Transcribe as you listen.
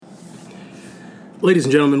Ladies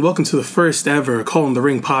and gentlemen, welcome to the first ever Call in the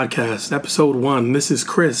Ring podcast, episode 1. This is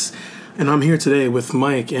Chris, and I'm here today with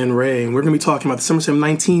Mike and Ray, and we're going to be talking about the SummerSlam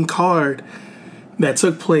 19 card that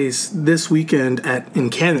took place this weekend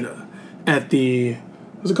in Canada at the,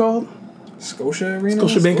 what's it called? Scotia Arena?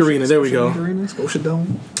 Scotiabank Arena, there we go. Arena? Scotia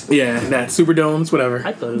Dome? Yeah, that Superdome, it's whatever.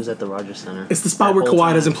 I thought it was at the Rogers Center. It's the spot where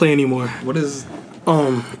Kawhi doesn't play anymore. What is...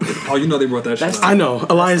 Oh, you know they brought that shit up. I know.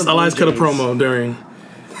 Elias cut a promo during...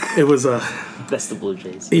 It was... That's the Blue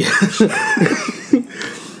Jays. Yeah.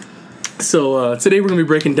 So today we're going to be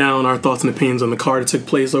breaking down our thoughts and opinions on the card that took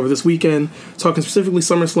place over this weekend. Talking specifically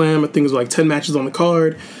SummerSlam. I think it was like 10 matches on the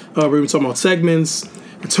card. We're going to be talking about segments,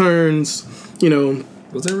 returns,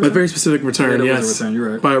 Was there a very specific return, yeah, yes. was a return,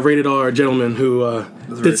 you're right. By a rated R gentleman who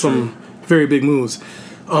did some very big moves.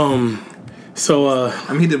 He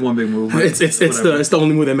did one big move. It's the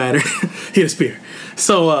only move that mattered. He had a spear.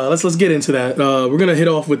 So let's get into that. We're gonna hit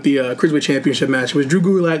off with the Cruiserweight Championship match. It was Drew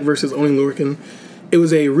Gulak versus Oney Lorcan. It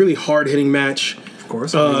was a really hard hitting match. Of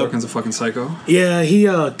course, Oney Lorcan's a fucking psycho. Yeah, he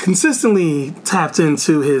consistently tapped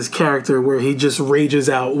into his character where he just rages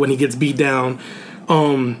out when he gets beat down.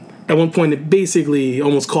 At one point, it basically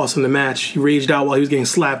almost cost him the match. He raged out while he was getting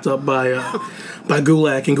slapped up by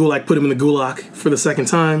Gulak, and Gulak put him in the Gulag for the second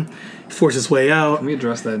time. Forced his way out. Let me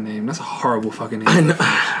address that name. That's a horrible fucking name. I know.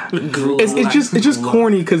 It's just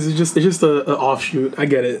corny because it's just a offshoot. I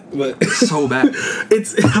get it, but it's so bad. I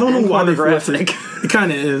don't know why they forced it. It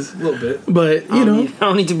kind of is a little bit, but I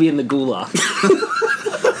don't need to be in the Gulag.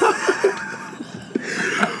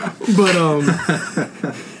 But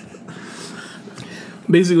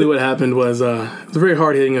basically what happened was it was a very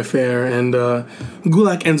hard hitting affair, and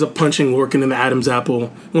Gulak ends up punching Lorcan in the Adam's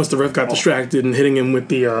apple once the ref got distracted and hitting him with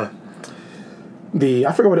the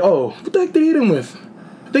I forgot what the heck did he hit him with?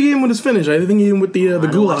 They hit him with his finish. I think he hit him with the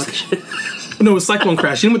Gulag. No, it was Cyclone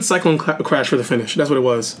Crash. He hit him with the Cyclone Crash for the finish. That's what it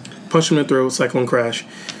was. Punched him in the throat, Cyclone Crash.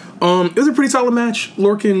 It was a pretty solid match.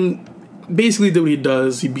 Lorcan basically did what he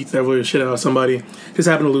does. He beats the ever shit out of somebody. Just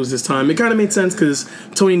happened to lose this time. It kind of made sense because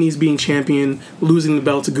Tony Nese being champion, losing the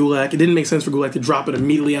belt to Gulak. It didn't make sense for Gulak to drop it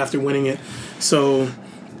immediately after winning it. So...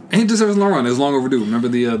 And he deserves a long run. It was long overdue. Remember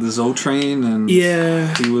the Zoe train? And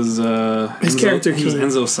yeah. He was his character. He was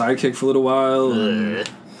Enzo's sidekick for a little while.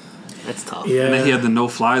 That's tough. Yeah. And then he had the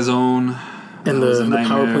no-fly zone. And the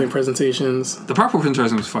PowerPoint presentations. The PowerPoint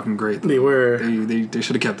presentation was fucking great. They were. They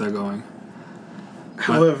should have kept that going.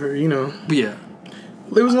 However, But yeah.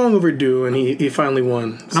 It was long overdue, and he finally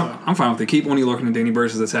won. So. I'm fine with it. Keep Oney Lorcan and Danny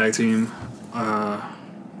Burch as a tag team.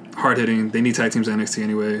 Hard hitting. They need tag teams at NXT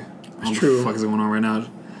anyway. That's true. What the fuck is going on right now?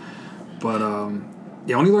 But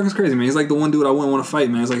Oney Lorcan's crazy, man. He's like the one dude I wouldn't want to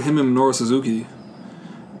fight, man. It's like him and Minoru Suzuki.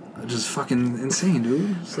 Just fucking insane,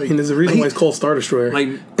 dude. It's like, and there's a reason why it's called Star Destroyer.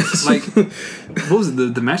 Like what was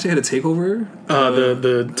it? The match they had a takeover?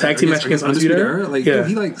 The tag team match against Undisputed Era? Dude,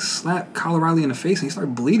 he slapped Kyle O'Reilly in the face and he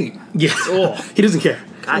started bleeding. Yeah. He doesn't care.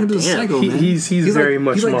 God damn. Psycho, man. He's very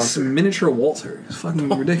much he's like monster. Miniature Walter. It's fucking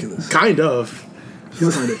ridiculous. Kind of.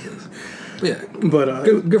 He's fucking ridiculous. But yeah. But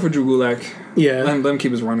good for Drew Gulak. Yeah. Let him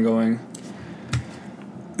keep his run going.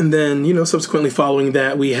 And then, subsequently following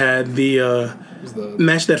that, we had the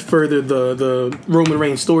match that furthered the Roman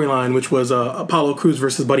Reigns storyline, which was Apollo Crews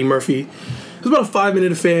versus Buddy Murphy. It was about a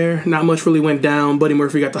 5-minute affair. Not much really went down. Buddy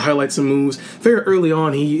Murphy got to highlight some moves. Very early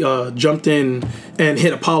on, he jumped in and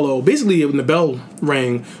hit Apollo, basically when the bell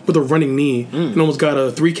rang, with a running knee, and almost got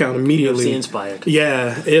a 3 count immediately. UFC inspired.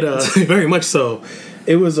 Yeah, it very much so.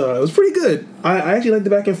 It was pretty good. I actually liked the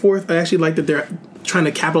back and forth. I actually liked that they're trying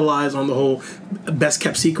to capitalize on the whole best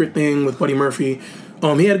kept secret thing with Buddy Murphy.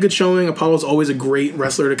 He had a good showing. Apollo's always a great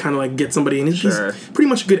wrestler to kind of get somebody, and he's pretty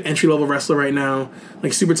much a good entry level wrestler right now.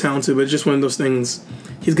 Super talented, but it's just one of those things.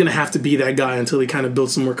 He's gonna have to be that guy until he kind of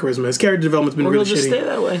builds some more charisma. His character development's been really shitty. He'll just stay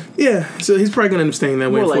that way. Yeah, so he's probably gonna end up staying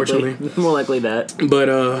that way, unfortunately. More likely that. But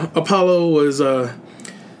Apollo was at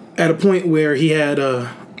a point where he had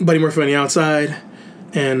Buddy Murphy on the outside,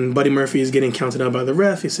 and Buddy Murphy is getting counted out by the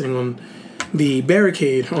ref. He's sitting on the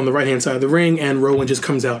barricade on the right-hand side of the ring, and Rowan just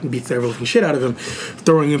comes out and beats the everything shit out of him,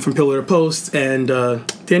 throwing him from pillar to post, and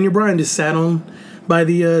Daniel Bryan just sat on by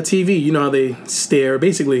the TV. You know how they stare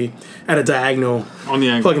basically at a diagonal on the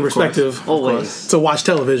angle, fucking perspective always to watch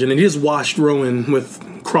television, and he just watched Rowan with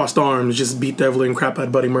crossed arms just beat the everything crap out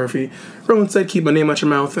of Buddy Murphy. Rowan said, "Keep my name out your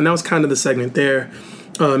mouth," and that was kind of the segment there.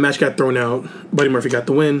 Match got thrown out. Buddy Murphy got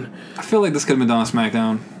the win. I feel like this could have been done on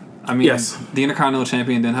SmackDown. I mean, yes. The Intercontinental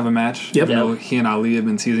Champion didn't have a match. Yep. Even though he and Ali have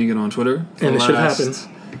been teasing it on Twitter. And it should have happened.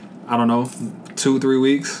 I don't know, 2-3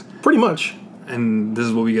 weeks. Pretty much. And this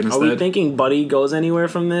is what we get instead. Are we thinking Buddy goes anywhere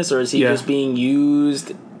from this, or is he just being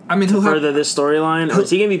used I mean, he'll further this storyline? Or is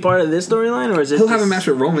he gonna be part of this storyline, or is it? have a match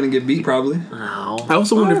with Roman and get beat probably. No. I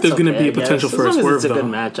also wonder if there's going gonna be a potential for a swerve It's a though. good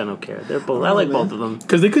match. I don't care. They're both. I like both of them.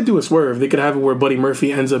 Because they could do a swerve. They could have it where Buddy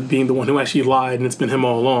Murphy ends up being the one who actually lied, and it's been him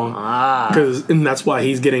all along. And that's why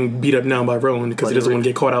he's getting beat up now by Rowan because he doesn't want to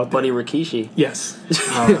get caught out. Buddy Rikishi. Yes.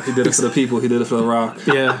 He did it for the people. He did it for The Rock.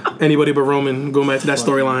 Yeah. Anybody but Roman. Going back to that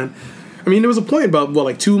storyline. I mean, there was a point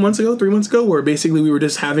about, 2 months ago, 3 months ago, where basically we were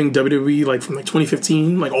just having WWE, from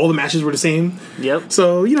 2015, all the matches were the same. Yep.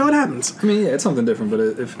 So, it happens. I mean, yeah, it's something different. But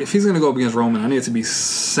if he's gonna go up against Roman, I need it to be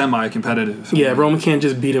semi-competitive. Yeah, Roman can't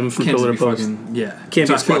just beat him from Can't pillar just to be post. fucking Can't So be I a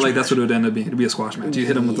feel squash like that's what it would end up being. It'd be a squash match. You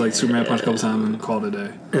hit him with Superman punch a couple times and call it a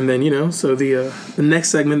day. And then, so the next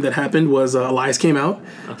segment that happened was Elias came out.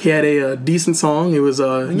 He had a decent song. It was,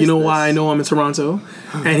 You Know Why I Know I'm in Toronto.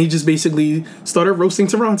 And he just basically started roasting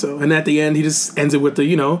Toronto. And at the end, he just ends it with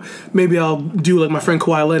the, maybe I'll do like my friend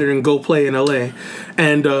Kawhi Leonard and go play in LA.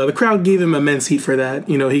 And the crowd gave him immense heat for that.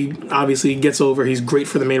 He obviously gets over. He's great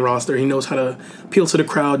for the main roster. He knows how to appeal to the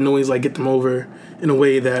crowd and always get them over in a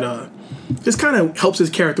way that just kind of helps his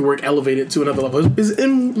character work elevate it to another level. His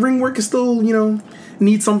in-ring work is still,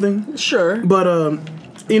 needs something. Sure. But,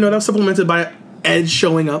 that was supplemented by Edge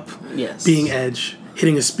showing up. Yes. Being Edge.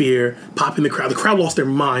 Hitting a spear, popping the crowd. The crowd lost their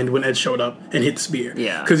mind when Edge showed up and hit the spear.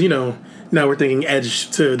 Yeah. Because, now we're thinking Edge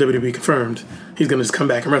to WWE confirmed. He's going to just come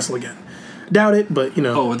back and wrestle again. Doubt it, but,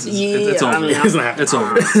 Oh, it's over. I mean, it's not happening. It's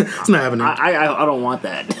over. It's not happening. I don't want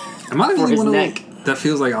that. Am I the For only his one neck. that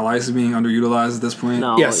feels like Elias is being underutilized at this point?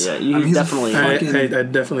 No. Yes. Yeah. You he's a definitely. I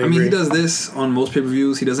fucking- definitely I mean, agree. he does this on most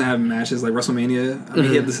pay-per-views. He doesn't have matches like WrestleMania. I mean,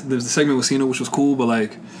 he had there's a segment with Cena, which was cool, but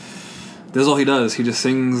that's all he does. He just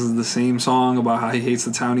sings the same song about how he hates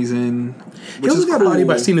the town he's in. He also got bodied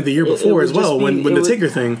by Cena the year before as well, when the Taker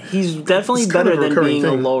thing. He's definitely It's kind better of a than recurring being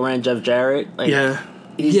a thing. low rent Jeff Jarrett. Yeah.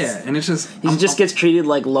 Yeah, and it's just He just gets treated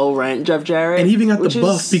like low rent Jeff Jarrett. And he even got which the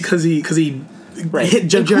buff is- because he Right. hit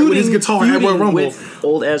Jeff Jarrett with his guitar at Royal Feuding Rumble. with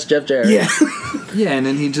old ass Jeff Jarrett. Yeah. yeah, and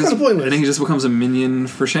then he just becomes a minion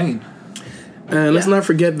for Shane. And let's not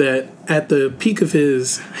forget that at the peak of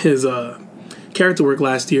his character work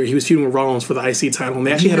last year, he was feuding with Rollins for the IC title, and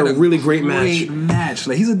they actually had a really great match.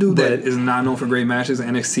 Like, he's a dude that But- is not known for great matches. In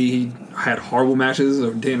NXT, he had horrible matches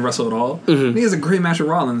or didn't wrestle at all. And he has a great match with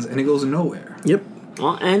Rollins, and he goes nowhere. Yep.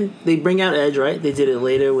 Well, and they bring out Edge, right? They did it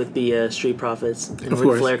later with the Street Profits, and Of Ric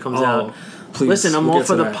course. Flair comes Oh, out. please, Listen, I'm we'll all get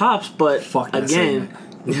for to the that. pops, but Fuck that again,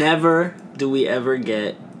 segment. never do we ever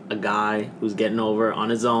get a guy who's getting over on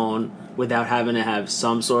his own without having to have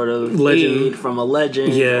some sort of Legend. aid from a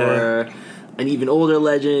legend or an even older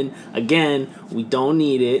legend. Again, we don't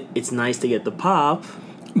need it. It's nice to get the pop.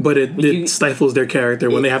 But it stifles their character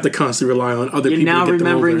when they have to constantly rely on other You're people now to get them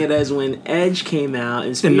remembering over. it as when Edge came out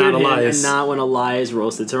and speared not him, Elias. and not when Elias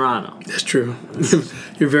roasted Toronto. That's true.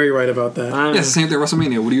 You're very right about that. Yeah, it's the same thing at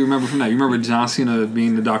WrestleMania. What do you remember from that? You remember John Cena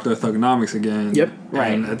being the Doctor of Thugonomics again. Yep.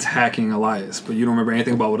 And Right. attacking Elias, but you don't remember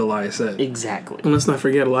anything about what Elias said. Exactly. And let's not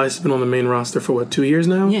forget, Elias has been on the main roster for 2 years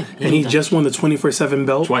now? Yeah, And he done. just won the 24/7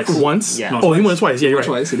 belt Twice. once? Yeah. No, Oh, he twice. won it twice. Yeah, you're right.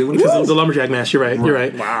 Twice. He did win Because twice. of the lumberjack match. You're right. You're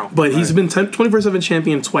right. Wow. But he's been 24/7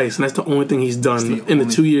 champion twice, and that's the only thing he's done the in the only-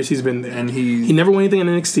 2 years he's been there. And he He never won anything in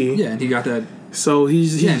NXT. Yeah, and he got that. So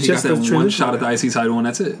he's Yeah, and he got just that a one transition shot at the guy. IC title, and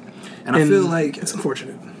that's it. And I feel like it's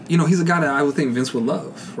unfortunate. he's a guy that I would think Vince would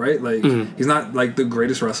love, right? Like he's not like the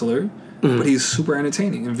greatest wrestler, but he's super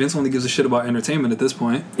entertaining. And Vince only gives a shit about entertainment at this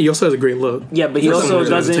point. He also has a great look. Yeah, but he For also someone who's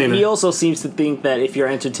an doesn't. entertainer. He also seems to think that if you're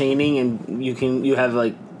entertaining and you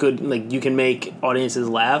have you can make audiences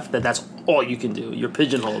laugh, that's all you can do. You're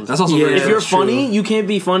pigeonholed. That's also Yeah. very if you're that's true. funny, you can't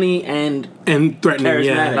be funny and And threatening, charismatic.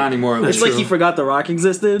 yeah. Not anymore. That's it's like true. he forgot The Rock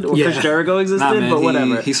existed or Yeah. Chris Jericho existed, Nah, man, but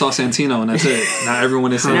whatever. He saw Santino, and that's it. Not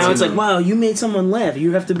everyone is Santino. Now it's like, wow, you made someone laugh.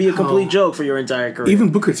 You have to be a complete joke for your entire career. Even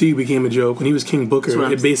Booker T became a joke when he was King Booker. what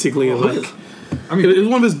I'm It basically like I mean, it was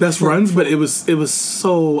one of his best runs, but it was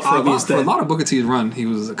so obvious for a that. lot of Booker T's run, he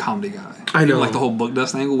was a comedy guy. I know. Even, like the whole Book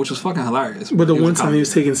Dust angle, which was fucking hilarious. But the was one a time he comedy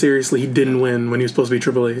was taken seriously, he didn't win when he was supposed to be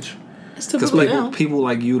Triple H. it's Because typical now. people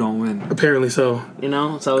like you don't win. Apparently so. You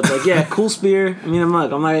know, so it's like, yeah, cool spear. I mean, I'm not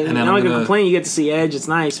then I'm gonna gonna- complain. You get to see Edge. It's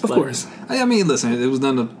nice, Of but course. I mean, listen, it was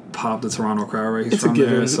done to pop the Toronto crowd, right? He's It's a from there,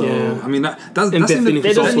 given, so yeah. I mean, that's And that seemed Beth to,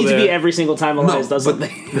 it doesn't need to be there. every single time Elias does but-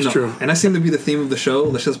 something. That's true. And that seemed to be the theme of the show.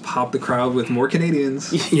 Let's just pop the crowd with more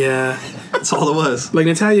Canadians. Yeah. That's all it was. Like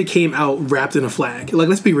Natalia came out wrapped in a flag. Like,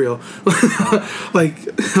 let's be real. Like,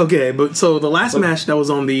 okay, but so the last match that was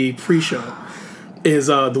on the pre-show is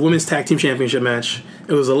the women's tag team championship match.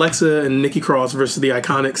 It was Alexa and Nikki Cross versus the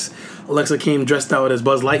Iconics. Alexa came dressed out as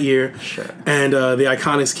Buzz Lightyear. Sure. And the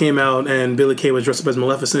Iconics came out and Billie Kay was dressed up as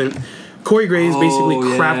Maleficent. Corey Graves basically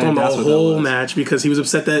crapped on the that's what that whole was. match because he was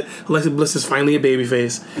upset that Alexa Bliss is finally a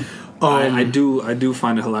babyface. I do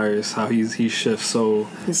find it hilarious how he shifts. So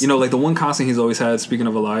like the one constant he's always had. Speaking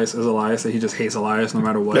of Elias, is Elias that he just hates Elias no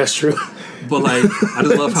matter what. That's true. But like I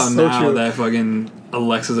just love how So now true. that fucking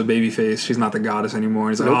Alexa's a babyface, she's not the goddess anymore.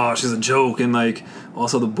 And he's like, oh, she's a joke, and like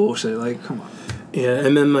also the bullshit. Like, come on. Yeah,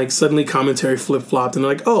 and then like suddenly commentary flip flopped and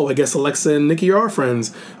they're like, oh, I guess Alexa and Nikki are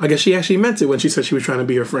friends. I guess she actually meant it when she said she was trying to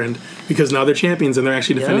be her friend because now they're champions and they're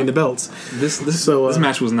actually defending the belts. This So,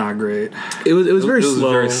 match was not great. It was very It was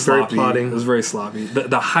slow, very sloppy. plotting. It was very sloppy.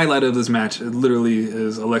 The highlight of this match literally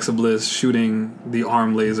is Alexa Bliss shooting the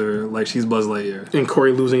arm laser like she's Buzz Lightyear. And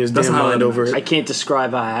Corey losing his That's damn the highlight mind of the over I it. can't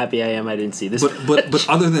describe how happy I am I didn't see this. But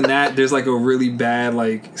other than that, there's like a really bad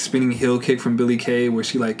like spinning heel kick from Billie Kay where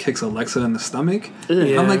she like kicks Alexa in the stomach.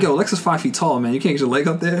 Yeah. I'm like, yo, Alexa's 5 feet tall, man. You can't get your leg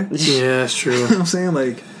up there. You Yeah, that's true. know what I'm saying?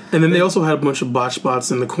 Like, And then they also had a bunch of botch spots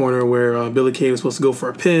in the corner where Billie Kay was supposed to go for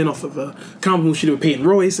a pin off of a combo move she did with Peyton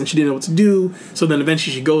Royce, and she didn't know what to do. So then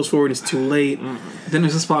eventually she goes forward, it's too late. then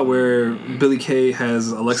there's a spot where Billie Kay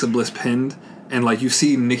has Alexa Bliss pinned, and like you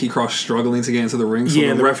see Nikki Cross struggling to get into the ring. So Yeah,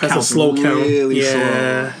 the and the ref has a counts slow count. really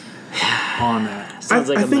Yeah. slow on that. Sounds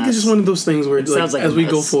like I a think mess. it's just one of those things where, like, sounds like as a we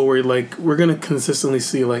go mess. forward, like we're gonna consistently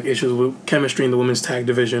see like issues with chemistry in the women's tag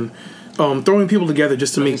division. Throwing people together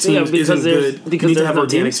just to make Yeah, teams because isn't there's- good. because You need to there's have no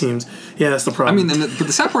organic teams. teams. Yeah, that's the I problem. mean, but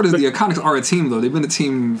the sad part is the Iconics are a team though. They've been a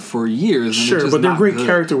team for years. And sure, just but they're not great good.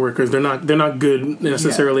 character workers. They're not good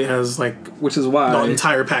necessarily as like Which is why the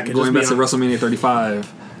entire package. Going back let's to be honest. WrestleMania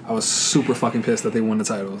 35, I was super fucking pissed that they won the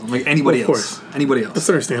titles. Like anybody Of else, course. anybody else. That's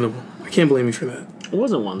understandable. I can't blame you for that. It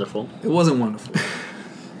wasn't wonderful. It wasn't wonderful.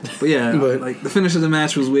 But yeah, But- like the finish of the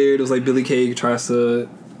match was weird. It was like Billie Kay tries to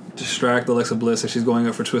distract Alexa Bliss as she's going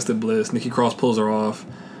up for Twisted Bliss. Nikki Cross pulls her off.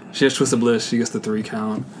 She has Twisted Bliss. She gets the 3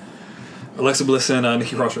 count. Alexa Bliss and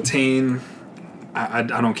Nikki Cross retain. I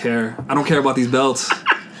don't care. I don't care about these belts.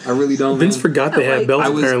 I really don't. Vince man. forgot they had belts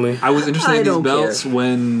apparently. I was interested I in these don't belts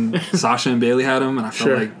when Sasha and Bailey had them, and I felt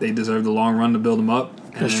Sure. like they deserved a long run to build them up.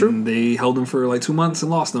 And That's true. They held them for like 2 months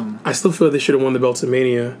and lost them. I still feel they should have won the belts at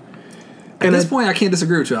Mania. At And this I- point, I can't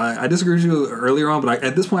disagree with you. I disagree with you earlier on, but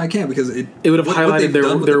at this point, I can't because it would have what highlighted they've their-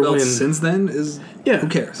 done with their the belts win. since then is Yeah, who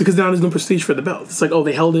cares? Because now there's no prestige for the belt. It's like, oh,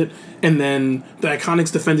 they held it, and then the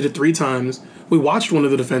Iconics defended it 3 times. We watched one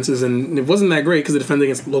of the defenses, and it wasn't that great because it defended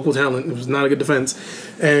against local talent. It was not a good defense,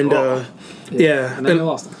 and yeah, and then they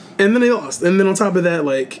lost them. And then they lost. And then on top of that,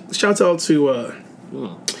 like, shouts out to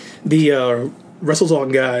the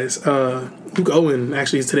WrestleTalk guys. Luke Owen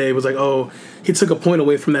actually today was like, oh, he took a point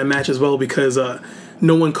away from that match as well because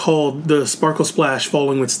no one called the Sparkle Splash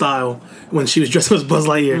falling with style when she was dressed up as Buzz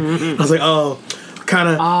Lightyear. I was like, oh,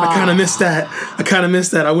 I kind of missed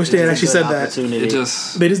that. I wish they had actually said that. It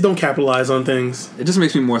just They just don't capitalize on things.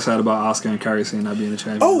 makes me more sad about Asuka and Kairi Sane not being the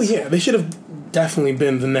champions. Oh yeah, they should have definitely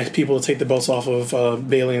been the next people to take the belts off of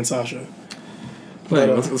Bailey and Sasha. But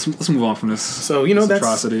But, let's move on from this. So you know this that's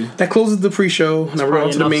atrocity. that closes the pre-show. Now we're on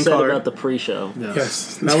to the main said card. about the pre-show.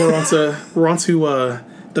 Yes. Now we're on to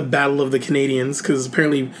the battle of the Canadians because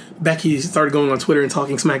apparently Becky started going on Twitter and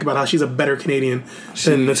talking smack about how she's a better Canadian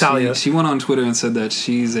than Natalia. She went on Twitter and said that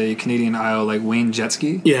she's a Canadian Idol like Wayne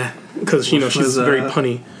Jetski. Yeah, because you know Which she's was, very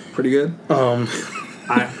punny. Pretty good.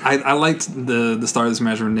 I liked the start of this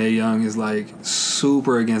match. Renee Young is like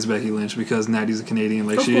super against Becky Lynch because Natty's a Canadian,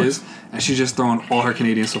 like Of she course. is, and she's just throwing all her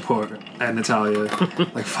Canadian support at Natalia,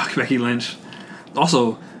 like fuck Becky Lynch.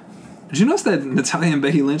 Also, did you notice that Natalia and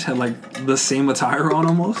Becky Lynch had like the same attire on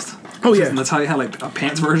almost? Oh, yeah. Just Natalia had like a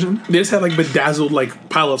pants version. They just had like bedazzled like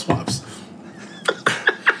pilot swaps.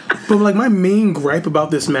 But like my main gripe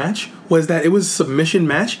about this match was that it was a submission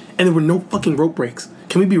match and there were no fucking rope breaks.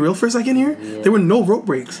 Can we be real for a second here? There were no rope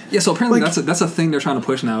breaks. Yeah, so apparently Like- that's a thing they're trying to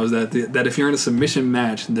push now is that that if you're in a submission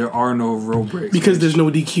match, there are no rope breaks Because there's no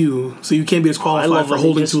DQ, so you can't be I disqualified love for when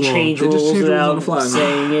holding they just too long. change They just rules change rules on without the fly, man.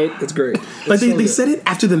 saying it. It's great. Like It's so they good. said it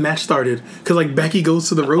after the match started, because like Becky goes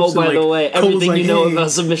to the ropes. Oh, by and, like, the way, Cole's everything like, you know "Hey."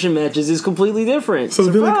 about submission matches is completely different. So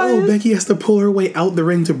they're like, oh, Surprise! Becky has to pull her way out the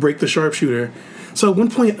ring to break the sharpshooter. So at one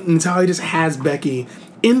point, Natalia just has Becky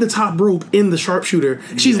in the top rope in the sharpshooter.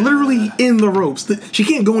 She's literally in the ropes. She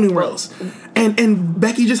can't go anywhere else. And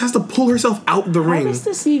Becky just has to pull herself out the How ring. does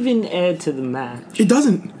this even add to the match? It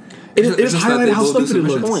doesn't. It It's just just that highlighted they how both do stupid it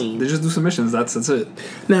looks. submissions. They just do submissions. That's it.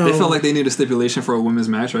 Now, They felt like they needed a stipulation for a women's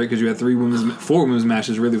match, right? Because you had four women's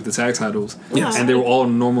matches really with the tag titles, Yes. and they were all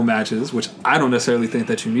normal matches. Which I don't necessarily think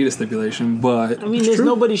that you need a stipulation, but I mean, there's true.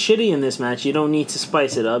 nobody shitty in this match. You don't need to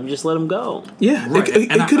spice it up. Just let them go. yeah, Right. it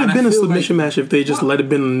And I- could have and I been a feel submission match if they just let it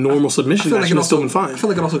been a normal submission match and it's still been fine. I feel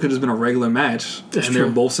like it also could have just been a regular match, That's and they're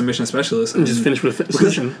true. both submission specialists, And just finish with a because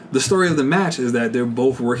submission. the story of the match is that they're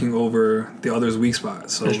both working over the other's weak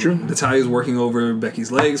spots. So That's true. Natalia's working over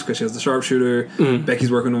Becky's legs because she has the sharpshooter. Mm-hmm.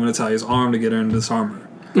 Becky's working over Natalia's arm to get her into the disarmer.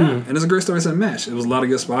 And it's a great story set match. It was a lot of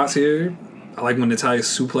good spots here. I like when Natalia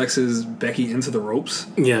suplexes Becky into the ropes.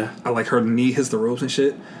 Yeah. I like her knee hits the ropes and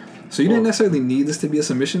shit. So you didn't necessarily need this to be a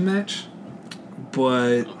submission match,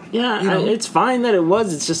 but Yeah, You know. it's fine that it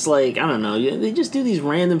was. It's just like, I don't know. They just do these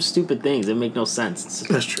random stupid things that make no sense. It's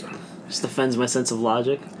That's true. just offends my sense of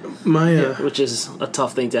logic, My which is a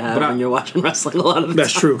tough thing to have But when you're watching wrestling a lot of the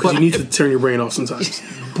that's time. true because you need to turn your brain off sometimes.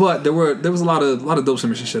 But there was a lot of dope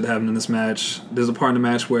submission shit that happened in this match. There's a part in the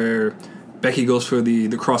match where Becky goes for the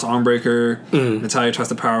cross arm breaker. Natalia tries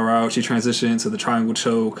to power out. She transitions to the triangle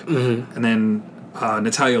choke, and then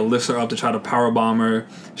Natalia lifts her up to try to power bomb her.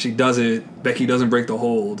 She does it. Becky doesn't break the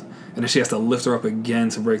hold, and then she has to lift her up again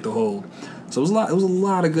to break the hold. So it was a lot. It was a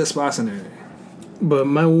lot of good spots in there. But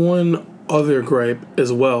my one other gripe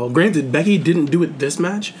as well. Granted, Becky didn't do it this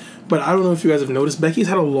match, but I don't know if you guys have noticed. Becky's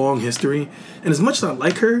had a long history, and as much as I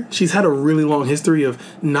like her, she's had a really long history of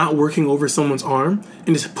not working over someone's arm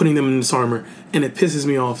and just putting them in disarmor, and it pisses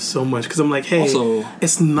me off so much because I'm like, hey, Also-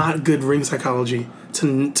 it's not good ring psychology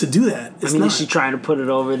to do that. It's I mean, not. is she trying to put it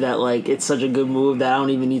over that like it's such a good move that I don't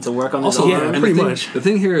even need to work on this Also, Yeah, arm? and pretty the thing, much. The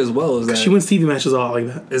thing here as well is that She wins TV matches a lot like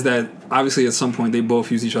that. is that obviously at some point they both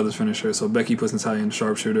use each other's finisher. So Becky puts Natalia in the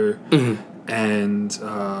sharpshooter, and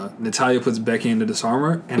Natalia puts Becky in the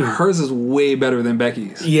disarmer, and hers is way better than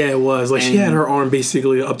Becky's. Yeah, it was like she had her arm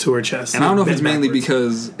basically up to her chest. And I don't know if it's bent mainly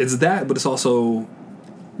backwards. because it's that, but it's also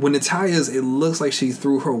when Natalia's, it looks like she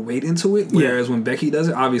threw her weight into it, whereas when Becky does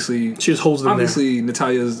it, obviously She just holds them there. obviously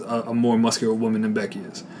Natalia's a more muscular woman than Becky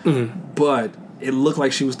is, but. It looked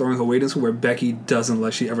like she was throwing her weight into it, where Becky doesn't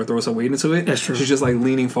like she ever throws her weight into it. That's true. She's just like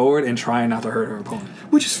leaning forward and trying not to hurt her opponent.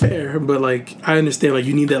 Which is fair, but like I understand, like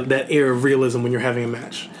you need that air of realism when you're having a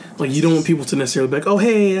match. Like you don't want people to necessarily be like, "Oh,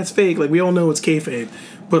 hey, that's fake." Like we all know it's kayfabe,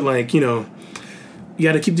 but like you know, you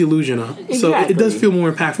got to keep the illusion up. So it does Exactly. feel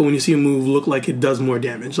more impactful when you see a move look like it does more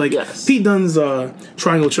damage. Like Yes. Pete Dunne's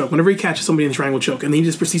triangle choke. Whenever he catches somebody in the triangle choke, and then he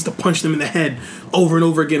just proceeds to punch them in the head over and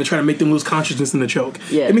over again and try to make them lose consciousness in the choke.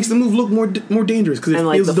 Yeah. It makes the move look more dangerous because it And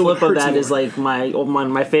like feels the as though it flip of hurts that more. is like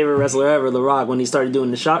my favorite wrestler ever, The Rock, when he started doing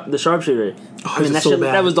the sharpshooter. Oh, I mean, this that is so shit,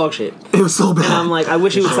 bad. that was dog shit. It was so bad. And I'm like, I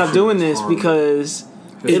wish he would stop doing this because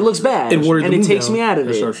it looks bad it watered and the it move takes down. me out of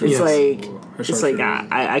Her it. sharpshooter. It's Yes. like Her it's like sharpshooter.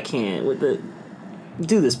 I can't with the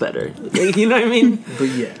do this better. Like, you know what I mean? But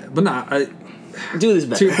yeah, but nah. Do this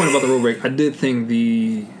To your better. point about the rope break, I did think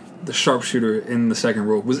the sharpshooter in the second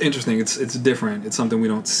rope was interesting. It's different. It's something we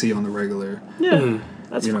don't see on the regular. Yeah,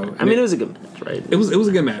 that's You fine. know, I mean, it was a good match, right? It was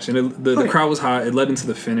a good match, and the yeah. crowd was hot. It led into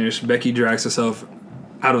the finish. Becky drags herself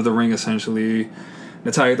out of the ring essentially.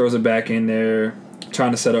 Natalia throws it back in there,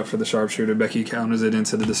 trying to set up for the sharpshooter. Becky counters it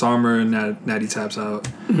into the disarmer, and Natty taps out.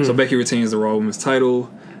 So Becky retains the Raw Women's title.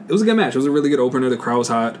 It was a good match. It was a really good opener. The crowd was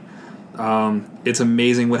hot. It's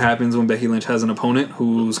amazing what happens when Becky Lynch has an opponent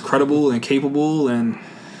who's credible and capable, and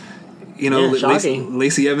you know, Yeah, shocking.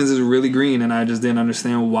 Lacey Evans is really green, and I just didn't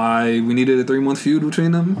understand why we needed a 3-month feud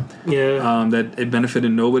between them. Yeah. That it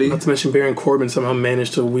benefited nobody. Not to mention Baron Corbin somehow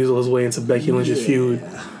managed to weasel his way into Becky Lynch's feud.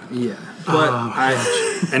 Yeah, but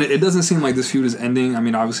and it doesn't seem like this feud is ending. I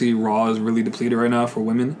mean, obviously Raw is really depleted right now for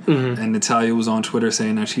women, and Natalia was on Twitter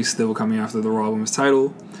saying that she's still coming after the Raw Women's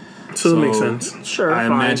title. So that makes sense. Sure, I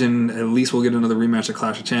fine. imagine at least we'll get another rematch of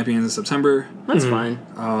Clash of Champions in September, That's fine.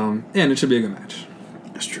 and it should be a good match.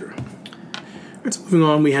 That's true. Alright, so moving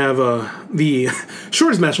on, we have the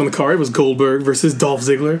shortest match on the card. It was Goldberg versus Dolph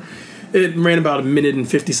Ziggler. It ran about 1 minute and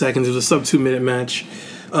 50 seconds. It was a sub 2 minute match.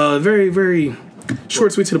 Very, very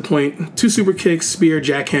short, sweet to the point. 2 super kicks, spear,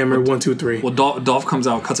 jackhammer, 1, 2, 3. Well, Dolph comes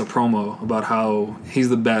out, cuts a promo about how he's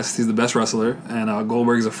the best wrestler, and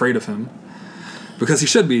Goldberg's afraid of him because he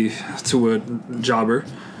should be to a jobber.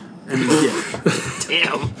 And yeah,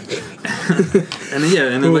 Damn. and then, yeah,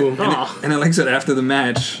 and then, Ooh. and then like I said, after the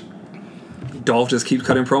match, Dolph just keeps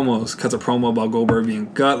cutting promos. Cuts a promo about Goldberg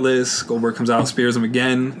being gutless. Goldberg comes out, spears him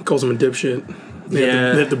again, Calls him a dipshit.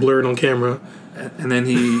 Yeah. They had to blur it on camera. and then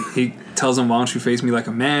he tells him, "Why don't you face me like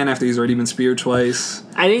a man?" After he's already been speared twice.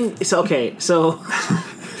 I didn't. So okay. So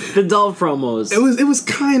The Dolph promos. It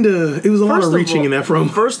was a lot of reaching in that promo.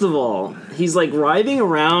 First of all, he's like writhing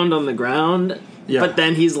around on the ground, Yeah. but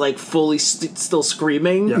then he's like fully still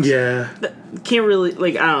screaming. Yes. Yeah. Can't really,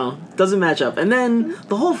 like, I don't know, doesn't match up. And then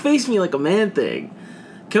the whole face me like a man thing.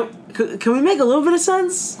 Can we make a little bit of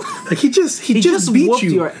sense? Like he just beat whooped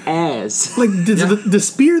you. your ass. Like the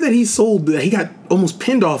spear that he sold that he got almost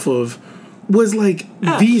pinned off of was like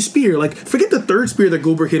the spear. Like forget the third spear that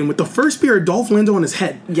Goldberg hit him with. The first spear Dolph landed on his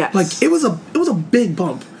head. Yes. Like it was a big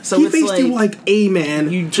bump. So he it's faced you like, like a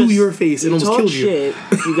man to your face and almost talk killed you. shit,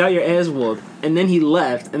 you got your ass whooped, and then he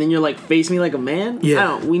left, and then you're like, face me like a man?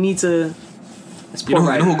 Yeah. We need to... You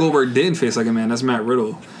know who Goldberg did face like a man? That's Matt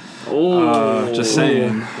Riddle. Oh. Just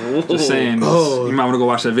saying. Just saying. Oh. You might want to go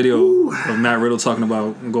watch that video of Matt Riddle talking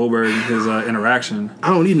about Goldberg and his interaction. I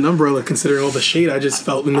don't need an umbrella considering all the shade I just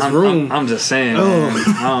felt in this room. I'm just saying, man.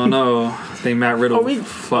 I don't know. I think Matt Riddle Are we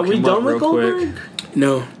him done up with real Goldberg? quick.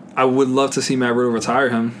 No. I would love to see Matt Riddle retire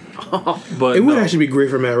him. But It would no. actually be great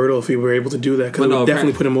for Matt Riddle if he were able to do that because it But would no,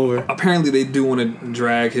 definitely put him over. Apparently they do want to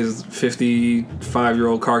drag his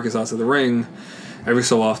 55-year-old carcass out to the ring every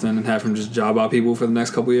so often and have him just job out people for the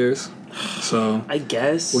next couple years. So I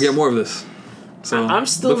guess. we'll get more of this. So I'm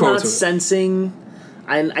still look forward not to it. sensing...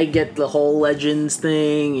 I get the whole Legends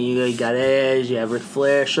thing. You got Edge, you have Ric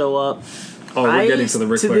Flair show up. Oh, we're getting to the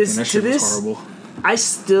Ric Flair thing. That shit was this- horrible. I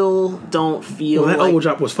still don't feel Well, that like elbow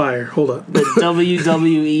drop was fire. Hold up. the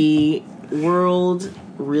WWE world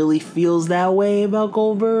really feels that way about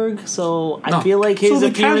Goldberg. So I No. feel like So his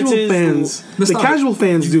the casual appearances... fans, the casual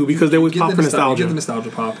fans do because they always Get pop the for nostalgia. Get the nostalgia.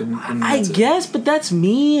 nostalgia pop. And I that's it. guess, but that's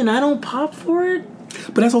me, and I don't pop for it.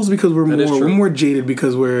 But that's also because That is true. we're more jaded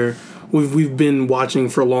because we've been watching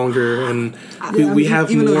for longer and we have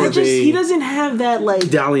even though more I of He a doesn't have that, like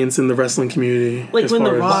dalliance in the wrestling community. Like as when The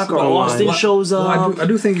far as Rock or online. Austin shows Well, up. I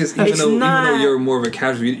do think it's even It's though not- you're more of a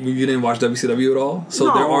casual, you didn't watch WCW at all. So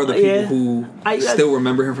No, there are the people yeah. who I- still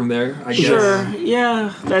remember him from there. I guess. Sure,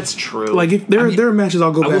 yeah, that's true. Like if there are matches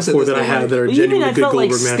I'll go I will back say for this that I though, have like- that are Even genuinely I good felt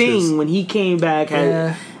Goldberg like Sting matches. when he came back had.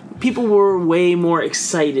 Yeah. People were way more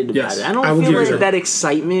excited about Yes. it. I I don't will feel give you like that. that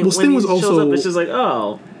excitement Well, when Sting he was shows also- up. It's just like,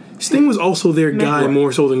 oh, Sting was also their guy Right.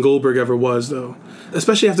 more so than Goldberg ever was, though.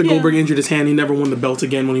 Especially after Yeah. Goldberg injured his hand, he never won the belt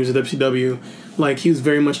again when he was at WCW. Like he was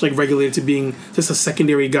very much like regulated to being just a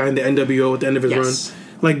secondary guy in the NWO at the end of his Yes. run.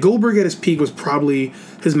 Like Goldberg at his peak was probably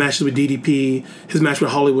his matches with DDP, his match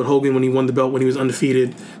with Hollywood Hogan when he won the belt when he was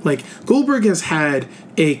undefeated. Like Goldberg has had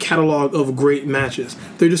a catalog of great matches.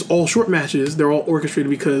 They're just all short matches. They're all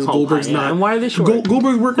orchestrated because Goldberg's yeah. not. And why are they short?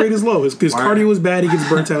 Goldberg's work rate is low. His Why- cardio is bad. He gets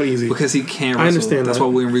burnt out easy. Because he can't wrestle. I understand That's that.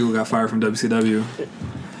 why William Regal got fired from WCW.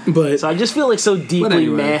 But so I just feel like so deeply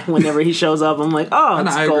anyway. mad whenever he shows up. I'm like, oh, And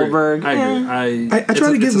it's I agree. Goldberg. I Eh. agree. I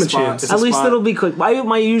try to give him a chance. It's At least spot- it'll be quick.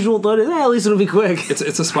 My usual thought is, at least it'll be quick. It's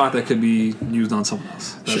a spot that could be used on someone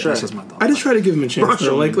else. Sure. That's just my thought. I just try to give him a chance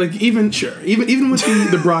though. Like even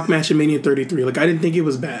with the Brock match in Mania 33, like I didn't think it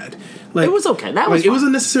was bad. Like It was okay. That was like it fine. was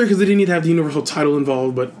unnecessary because they didn't need to have the Universal title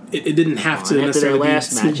involved, but it didn't have to After their necessarily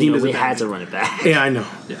last be match, deemed as a we bad had to thing. run it back. Yeah, I know.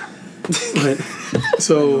 Yeah. But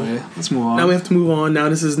so Anyway, let's move on. now we have to move on. Now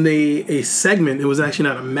this is a segment. It was actually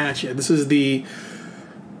not a match yet. This is the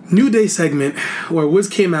New Day segment where Wiz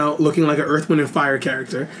came out looking like an Earth, Wind, and Fire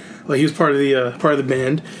character. Like he was part of the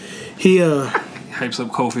band. He Hypes up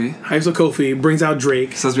Kofi. hypes up Kofi, brings out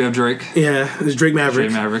Drake. Says we have Drake. Yeah, it's Drake Maverick.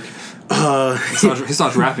 Drake Maverick. He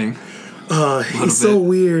starts rapping. He's so bit.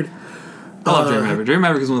 weird. I love Drake Maverick. Drake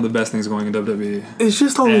Maverick is one of the best things going in WWE. It's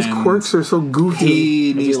just all his And quirks are so goofy.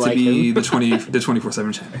 He needs to like be him? the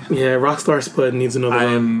 24/7 champion. Yeah, Rockstar Spud needs another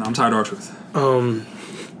one. I'm tired of our truth.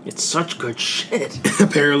 It's such good shit.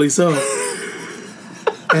 Apparently so.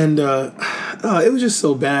 And it was just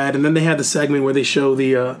so bad. And then they had the segment where they show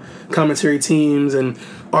the commentary teams and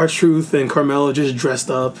R-Truth and Carmella just dressed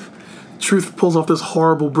up. Truth pulls off this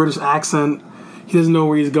horrible British accent. He doesn't know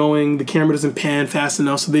where he's going. The camera doesn't pan fast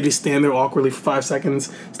enough, so they just stand there awkwardly for 5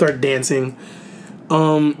 seconds, start dancing.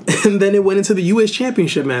 And then it went into the U.S.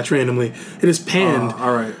 Championship match randomly. It is panned.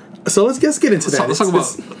 All right. So let's get into that. Let's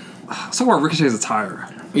talk about Ricochet's attire.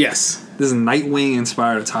 Yes. This Nightwing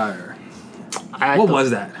inspired attire. What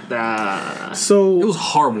was that? So It was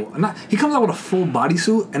horrible. He comes out with a full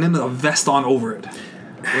bodysuit and then a vest on over it.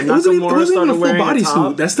 it wasn't even a started full wearing a bodysuit.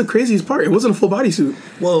 top. That's the craziest part. It wasn't a full bodysuit.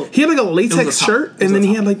 Well, He had like a it latex was a top. shirt, It was and then a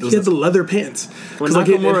he top. had It was the a top. leather pants. When 'Cause, like,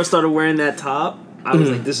 Nakamura started wearing that top, I was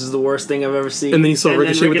like, this is the worst thing I've ever seen. And then he saw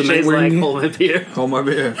Ricochet with the Ricochet's Nightwing. like, hold my beer. Hold my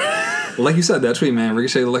beer. Like you said, that tweet, man.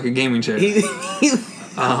 Ricochet looked like a gaming chair. It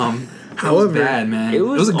However, was bad, man. It It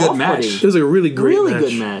was was a good off-putting. match. it was a really great Really match.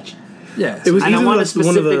 good match. Yeah. It was And I easily want to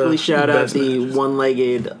one of the specifically shout out best the matches.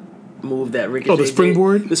 one-legged move that Ricochet the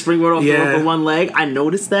springboard? did. The springboard off the rope with one leg. I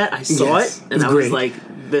noticed that. I saw Yes, it, it and was I was great.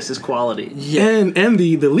 like, "This is quality." Yeah. And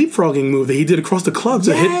the leapfrogging move that he did across the club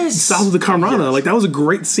to hit Yes! Styles with the Karmana. Yes. Like, that was a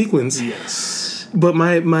great sequence. Yes. But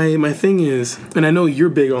my thing is, and I know you're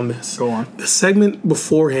big on this. Go on. The segment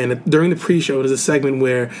beforehand, during the pre-show, there's a segment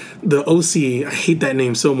where the OC, I hate that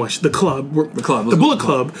name so much, the club, the Bullet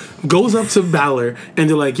Club, goes up to Balor, and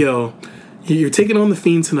they're like, yo, you're taking on the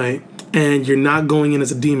Fiend tonight, and you're not going in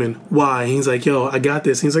as a demon. Why? And he's like, yo, I got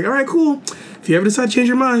this. And he's like, all right, cool. If you ever decide to change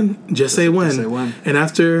your mind, just say when. say when. And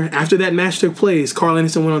after that match took place, Carl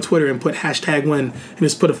Anderson went on Twitter and put #when and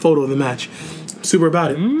just put a photo of the match. Super about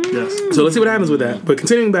it. Yes. So let's see what happens with that. But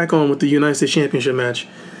continuing back on with the United States Championship match.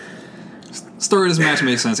 Story of this match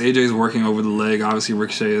makes sense. AJ's working over the leg. Obviously,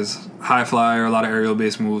 Ricochet is high flyer, a lot of aerial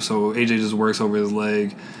based moves, so AJ just works over his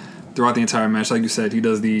leg throughout the entire match. Like you said, he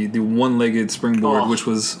does the one-legged springboard, which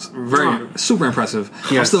was super impressive.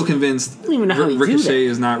 I'm Yes. still convinced I don't even know how he do Ricochet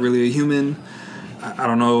that. is not really a human. I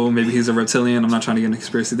don't know. Maybe he's a reptilian. I'm not trying to get into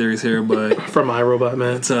conspiracy theories here, but From iRobot,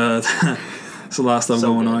 man. it's a lot of stuff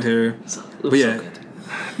So going good. on here. It was But yeah, so good.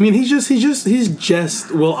 I mean, he's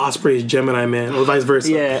just Will Ospreay's Gemini Man, or vice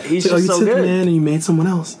versa. Yeah, he's Like, just you so took good. man and you made someone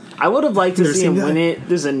else. I would have liked to Never see seen him that. win it.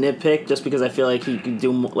 This is a nitpick, just because I feel like he could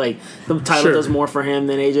do more, like the title Sure. does more for him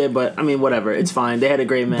than AJ. But I mean, whatever, it's fine. They had a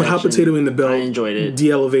great match. But hot potato and in the belt I enjoyed it.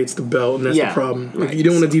 de-elevates the belt, and that's Yeah. the problem. Like, Right. you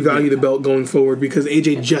don't want to devalue the belt going forward because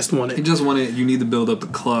AJ just won he it. just wanted. You need to build up the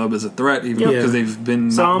club as a threat, even Yeah. because they've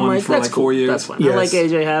been So not I'm one like, for that's like cool. 4 years. That's fine. Yes. I like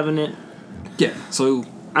AJ having it. Yeah. So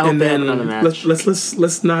I hope And they have then another match.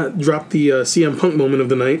 let's not drop the CM Punk moment of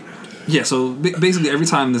the night. yeah. So basically, every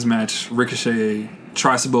time in this match, Ricochet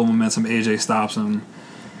tries to build momentum. AJ stops him.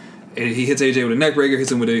 And he hits AJ with a neck breaker. Hits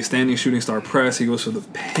him with a standing shooting star press. He goes for the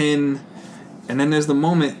pin, and then there's the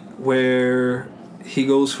moment where he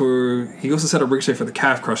goes to set up Ricochet for the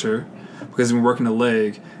calf crusher because he's been working the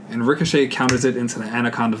leg, and Ricochet counters it into the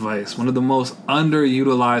Anaconda Vice, one of the most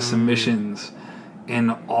underutilized submissions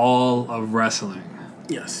in all of wrestling.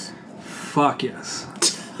 Yes. Fuck yes.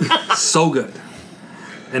 So good.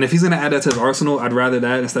 And if he's going to add that to his arsenal, I'd rather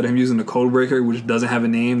that instead of him using the code breaker, which doesn't have a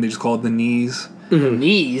name. They just call it the knees.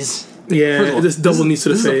 Knees. Yeah, First of all, just double knees to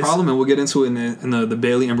the this face. is a problem, and we'll get into it in the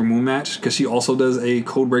Bailey Ember Moon match, because she also does a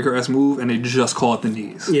code breaker-esque move, and they just call it the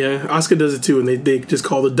knees. Yeah, Asuka does it too, and they just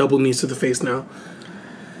call the double knees to the face now.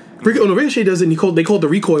 Ricochet does it, and they call it the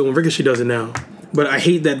recoil when Ricochet does it now. But I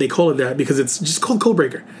hate that they call it that because it's just called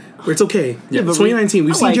Codebreaker. Where it's okay. Yeah, It's but 2019.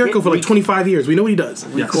 We've I seen like Jericho it. for like 25 years. We know what he does.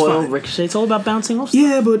 Yeah. It's Recoil, fine. Ricochet. It's all about bouncing off.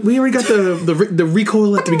 Yeah, but we already got the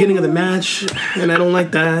recoil at the beginning of the match, and I don't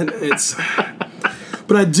like that. It's.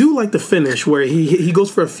 But I do like the finish where he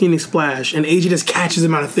goes for a Phoenix Splash, and AJ just catches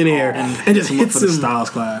him out of thin air and just Him up hits for the him. Styles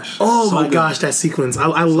Clash. Oh So my good. gosh, that sequence.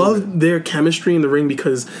 I love their chemistry in the ring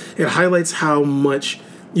because it highlights how much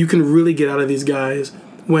you can really get out of these guys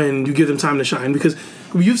when you give them time to shine. Because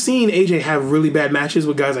you've seen AJ have really bad matches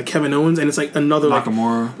with guys like Kevin Owens, and it's like another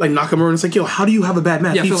Nakamura. like Nakamura, and it's like, yo, how do you have a bad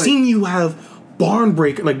match? Yeah, I We've feel like- seen you have barn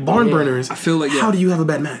burners. I feel like, yeah. How do you have a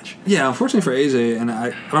bad match? Yeah, unfortunately for AJ, and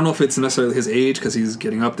I don't know if it's necessarily his age because he's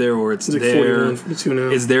getting up there, or it's He's like their 41, 42 now.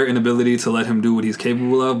 it's their inability to let him do what he's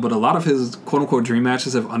capable of. But a lot of his quote unquote dream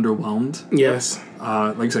matches have underwhelmed. Yes.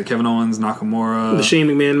 Like you said, Kevin Owens, Nakamura. The Shane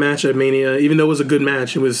McMahon match at Mania, even though it was a good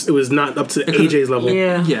match, it was not up to AJ's level.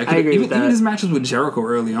 Yeah, Yeah, I agree even, with that. even his matches with Jericho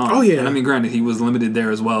early on. Oh, yeah. And I mean, granted, he was limited there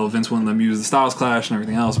as well. Vince wouldn't let him use the Styles Clash and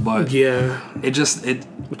everything else, but Yeah. it just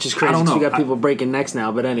Which is I crazy. don't 'Cause know. You got people breaking necks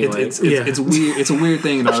now, but anyway. it's Yeah. weird. It's a weird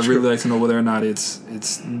thing, and I'd really true. like to know whether or not it's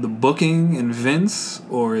the booking and Vince,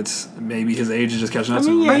 or it's maybe his age is just catching up I to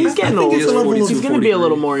mean, him. yeah, he's getting think old. it's a level of- He's going to be a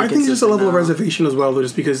little more I inconsistent think there's a level of now. reservation as well, though,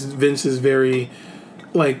 just because Vince is very,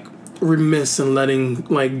 like, remiss in letting,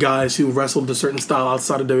 like, guys who wrestled a certain style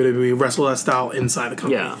outside of WWE wrestle that style inside the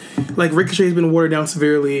company. Yeah. Like, Ricochet's been watered down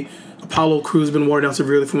severely. Apollo Crews has been watered down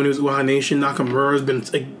severely from when he was with High Nation. Nakamura's been,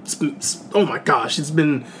 like, oh my gosh, it's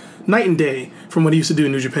been night and day from what he used to do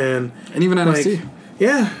in New Japan. And even NXT. Like,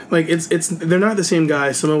 yeah, like it's they're not the same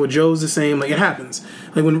guys. Samoa Joe's the same. Like, it happens.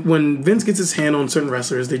 Like when Vince gets his hand on certain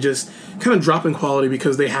wrestlers, they just kind of drop in quality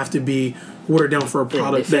because they have to be watered down for a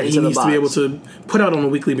product fit that he into the needs to be able box. to put out on a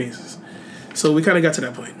weekly basis. So we kind of got to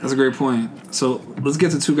that point. That's a great point. So let's get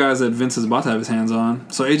to two guys that Vince is about to have his hands on.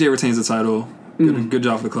 So AJ retains the title. Good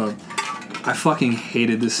job for the club. I fucking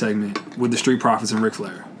hated this segment with the Street Profits and Ric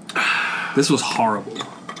Flair. This was horrible.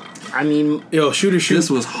 I mean, Yo, shoot. This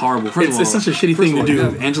was horrible. First of all, It's such a shitty first thing of all, to you do.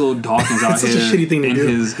 have Angelo Dawkins out It's such a here shitty thing to in do.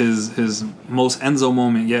 his most Enzo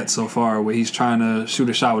moment yet so far, where he's trying to shoot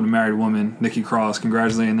a shot with a married woman, Nikki Cross,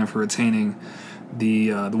 congratulating them for retaining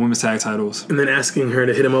the women's tag titles. And then asking her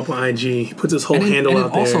to hit him up on IG. He puts his whole handle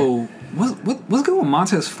out there. Also, what's good with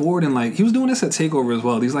Montez Ford, and like he was doing this at TakeOver as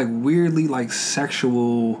well. These like weirdly like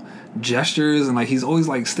sexual gestures, and like he's always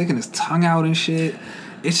like sticking his tongue out and shit.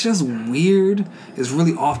 It's just weird. It's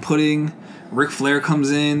really off-putting. Ric Flair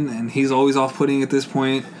comes in, and he's always off-putting at this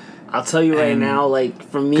point. I'll tell you right now, like,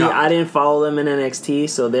 for me, I didn't follow them in NXT,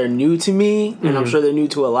 so they're new to me, and I'm sure they're new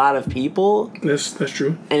to a lot of people. That's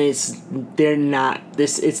true. And it's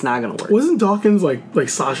not gonna work. Wasn't Dawkins like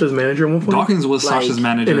Sasha's manager at one point? Dawkins was Like, Sasha's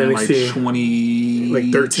manager in like NXT.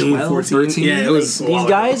 20... 13, 14. Yeah, it was These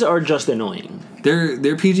guys are just annoying.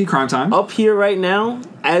 They're PG crime time. Up here right now,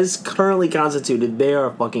 as currently constituted, they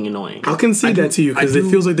are fucking annoying. I'll concede that to you because it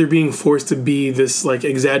feels like they're being forced to be this like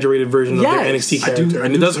exaggerated version of their NXT character,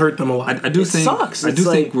 and it does hurt them a lot. I do think sucks. I do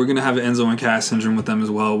It's think like- we're gonna have an Enzo and Cass syndrome with them as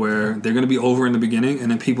well, where they're gonna be over in the beginning, and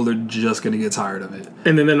then people are just gonna get tired of it.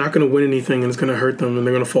 And then they're not going to win anything, and it's going to hurt them, and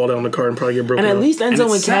they're going to fall down the card and probably get broken. And at up. least Enzo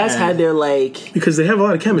and it's Cass sad. had their like. because they have a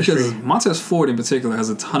lot of chemistry. Because Montez Ford in particular has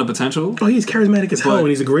a ton of potential. Oh, he's charismatic as hell, and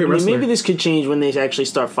he's a great I mean, wrestler. maybe this could change when they actually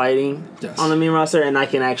start fighting Yes. on the main roster, and I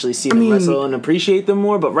can actually see them wrestle and appreciate them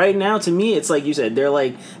more. But right now, to me, it's like you said, they're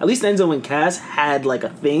like at least Enzo and Cass had like a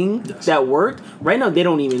thing that worked. Right now, they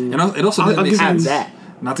don't even And it also I'll doesn't make give you- sense. have that.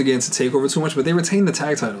 Not to get into TakeOver too much, but they retain the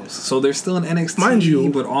tag titles, so they're still in NXT, Mind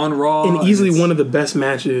you, but on Raw. and easily it's- one of the best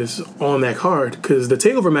matches on that card because the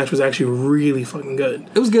takeover match was actually really fucking good.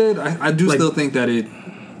 It was good. I do Like- still think that it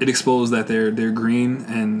exposed that they're green,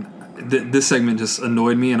 and this segment just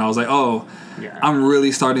annoyed me, and I was like, oh, Yeah. I'm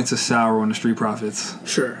really starting to sour on the Street Profits.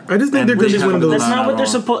 Sure, I just think And they're we good as have one of to those. That's not Not what at they're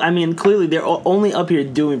all. supposed. I mean, clearly they're only up here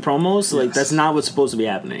doing promos. So, like Yes. that's not what's supposed to be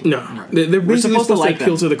happening. No, they're basically supposed to like appeal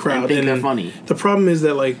them to the crowd and think they're funny. The problem is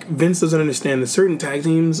that like Vince doesn't understand that certain tag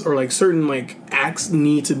teams or like certain like acts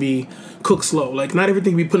need to be cooked slow. Like not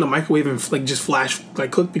everything can be put in a microwave and like just flash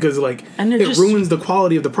like cooked because like And they're it just- ruins the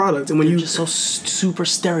quality of the product. And when you Just so super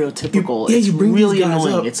stereotypical. You- yeah, it's you bring really these guys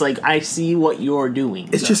annoying. up. It's like I see what you're doing.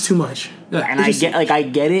 it's just too much. Yeah, and it's I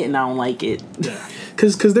get it, and I don't like it.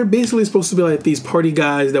 Because they're basically supposed to be like these party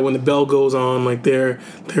guys that when the bell goes on, like they're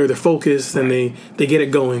focused and they get it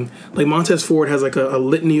going. Like Montez Ford has like a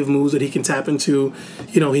litany of moves that he can tap into.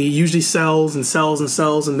 You know, he usually sells and sells and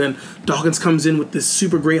sells, and then Dawkins comes in with this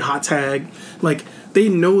super great hot tag. Like they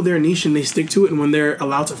know their niche and they stick to it, and when they're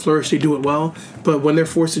allowed to flourish, they do it well. But when they're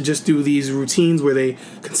forced to just do these routines where they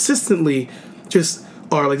consistently just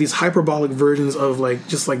are like these hyperbolic versions of like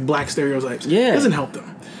just like black stereotypes, Yeah. it doesn't help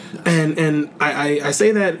them. And I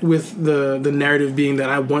say that with the narrative being that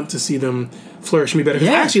I want to see them flourish and be better. 'Cause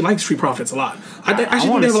I Yeah. actually like Street Profits a lot. I actually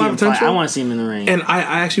think wanna they have a see lot of them fight. potential. I want to see them in the ring. And I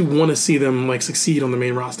actually want to see them like succeed on the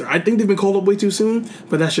main roster. I think they've been called up way too soon,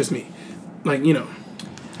 but that's just me. Like, you know,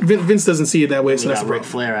 Vince doesn't see it that way, so we that's got the Ric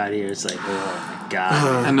problem. Flair out here. It's like, oh my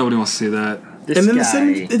god, And nobody wants to see that. this And then guy. the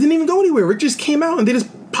segment, it didn't even go anywhere. Rick just came out and they just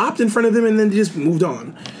popped in front of him and then just moved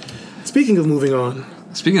on. Speaking of moving on,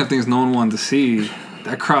 Speaking of things no one wanted to see,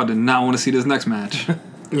 that crowd did not want to see this next match.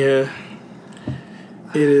 yeah,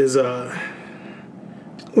 it is.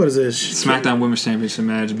 What is this? SmackDown Women's Championship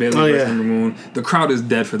match, Bayley Oh, versus yeah. Ember Moon. The crowd is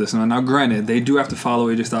dead for this one. Now, granted, they do have to follow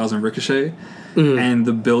AJ Styles and Ricochet, and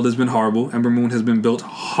the build has been horrible. Ember Moon has been built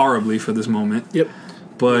horribly for this moment. Yep.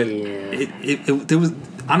 But Yeah. there was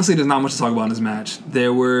honestly, there's not much to talk about in this match.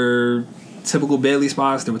 There were typical Bayley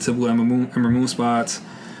spots. There were typical Ember Moon spots.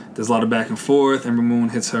 There's a lot of back and forth. Ember Moon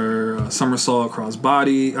hits her somersault cross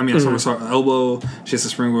body. I mean, a somersault elbow. She hits a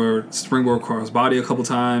springboard cross body a couple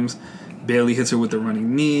times. Bayley hits her with the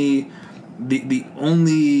running knee. The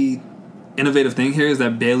only innovative thing here is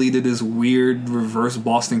that Bayley did this weird reverse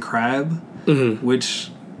Boston Crab,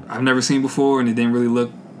 which I've never seen before, and it didn't really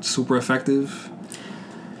look super effective.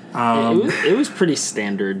 It was pretty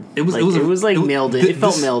standard. It was nailed in. It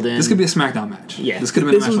felt nailed in. This could be a SmackDown match. Yeah. This could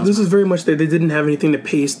have been a match. This is very much that they didn't have anything to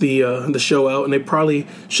pace the show out, and they probably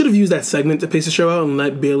should have used that segment to pace the show out and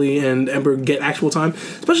let Bayley and Ember get actual time.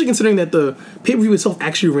 Especially considering that the pay per view itself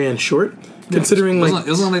actually ran short. Considering it like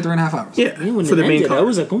was only like 3.5 hours. yeah When for it the main ended, card, I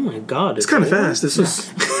was like, oh my god, it's kind of fast. This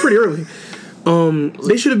was pretty early.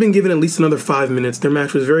 They should have been given at least another 5 minutes. Their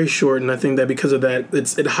match was very short, and I think that because of that,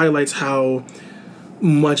 it highlights how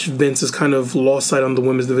much Vince has kind of lost sight on the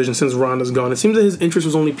women's division since Ronda's gone. It seems that his interest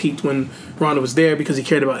was only peaked when Ronda was there because he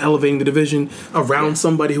cared about elevating the division around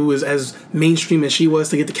somebody who was as mainstream as she was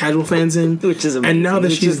to get the casual fans in. Which is amazing. And now that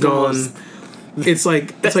Which she's is the gone, most- it's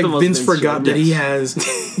like the most Vince Vince forgot shit. that he Yes.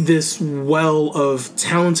 has this well of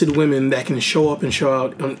talented women that can show up and show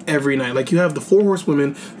out on every night. Like you have the 4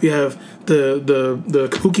 Horsewomen, you have the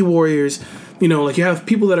Kabuki Warriors. You know, like you have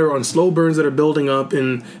people that are on slow burns that are building up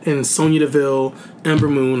in Sonya Deville, Ember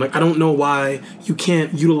Moon. Like, I don't know why you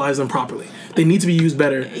can't utilize them properly. They need to be used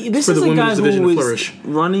better This for is the a women's guy division who to was flourish.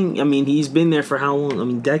 running. I mean, he's been there for how long? I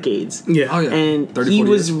mean, decades. Yeah. Oh, yeah. And 30, he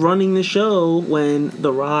 40 was years. running the show when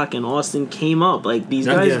The Rock and Austin came up. Like, these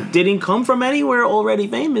Yeah. guys Yeah. didn't come from anywhere already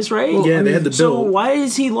famous, right? Yeah, they had the So build. why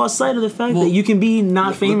is he lost sight of the fact Well, that you can be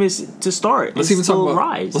not famous to start Let's and even still talk about.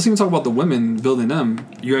 rise? Let's even talk about the women building them.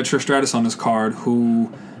 You had Trish Stratus on this card, who,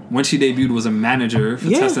 when she debuted, was a manager for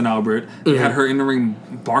Yeah. Tess and Albert. You had her in the ring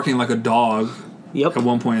barking like a dog Yep. at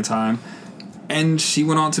one point in time, and she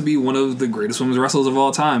went on to be one of the greatest women's wrestlers of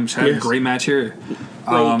all time. She had a Yes. great match here.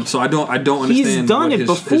 Like, So I don't he's understand done what it his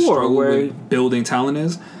before, struggle where- with building talent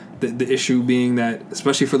is. The issue being that,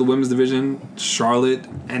 especially for the women's division, Charlotte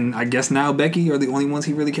and I guess now Becky are the only ones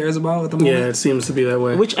he really cares about at the moment. Yeah, it seems to be that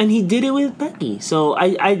way. and he did it with Becky. So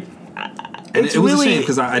And it's it was really a shame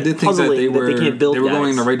because I did think that puzzling they were can't build going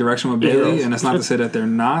in the guys. right direction with Bailey, Yeah. and that's not to say that they're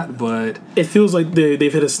not, but It feels like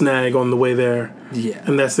they've hit a snag on the way there. yeah,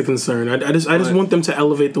 And that's the concern. I just But- want them to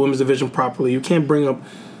elevate the women's division properly. You can't bring up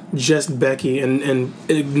just Becky and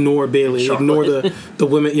ignore Bailey, Charlotte. ignore the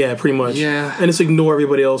women. Yeah, pretty much. Yeah. and just ignore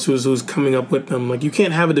everybody else who's coming up with them. Like, you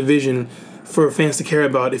can't have a division for fans to care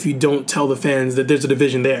about if you don't tell the fans that there's a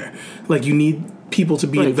division there. Like, you need people to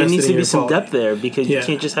be there invested needs in to be your some quality. depth there because Yeah. you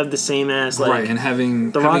can't just have the same ass like right. And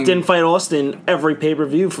having The Rock didn't fight Austin every pay per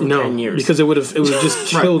view for No, 10 years. because it would have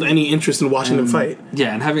just Right. killed any interest in watching them fight.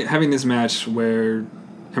 yeah, and having this match where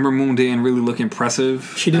Ember Moon didn't really look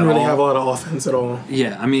impressive. She didn't at really all. have a lot of offense at all.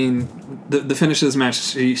 Yeah, I mean, the finish of this match,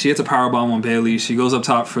 she hits a powerbomb on Bailey. She goes up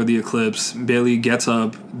top for the Eclipse. Bailey gets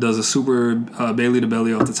up, does a super Bailey to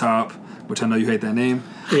belly off the top, which I know you hate that name.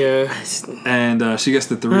 Yeah. And she gets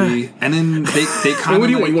the 3. And then they kind What of.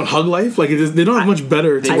 do you want? You want Hug Life? Like, they don't have much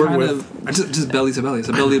better to They work kind with. of just belly to belly. It's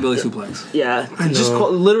a belly to belly suplex. yeah, just know.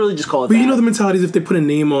 literally just call it But that. you know the mentality is if they put a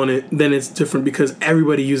name on it, then it's different because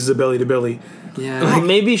everybody uses a belly to belly. Yeah. Well,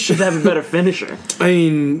 maybe she should have a better finisher. I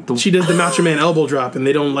mean, she does the Macho Man elbow drop, and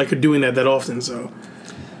they don't like her doing that often. So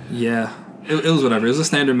Yeah, it was whatever. It was a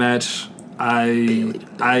standard match.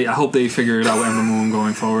 I hope they figure it out with Ember Moon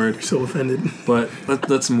going forward. so offended. But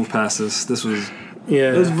let's move past this. This was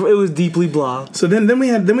Yeah. It was deeply blocked. So then we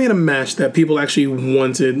had a match that people actually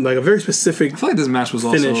wanted, like a very specific. I feel like this match was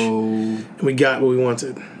Finish. also And we got what we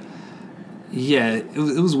wanted. yeah. It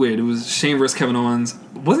was weird. It was Shane versus Kevin Owens.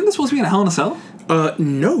 Wasn't this supposed to be in a Hell in a Cell?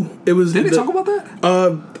 No, it was. Did they talk about that?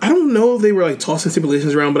 I don't know if they were like tossing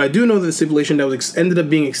stipulations around, but I do know that the stipulation that was ended up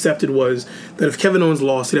being accepted was that if Kevin Owens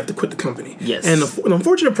lost, he'd have to quit the company. Yes. And an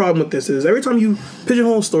unfortunate problem with this is every time you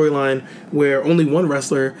pigeonhole a storyline where only one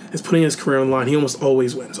wrestler is putting his career on the line, he almost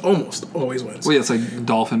always wins. Almost always wins. Well, yeah, it's like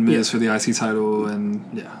Dolphin Miz Yeah. for the IC title, and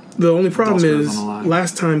yeah. The only problem Dolph's is on the line.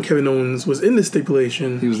 last time Kevin Owens was in this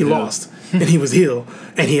stipulation, was he heel. lost. And he was heel,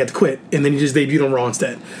 and he had to quit, and then he just debuted on Raw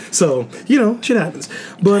instead. So, shit happens.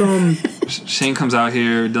 But Shane comes out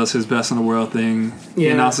here, does his best in the world thing. He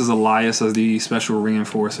Yeah. announces Elias as the special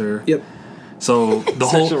reinforcer. yep. So the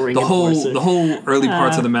whole Special the whole reinforcer. the whole early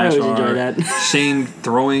parts of the I match always enjoy are that. Shane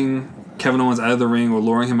throwing Kevin Owens out of the ring or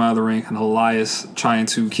luring him out of the ring, and Elias trying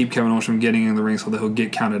to keep Kevin Owens from getting in the ring so that he'll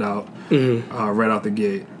get counted out right out the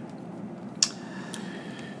gate.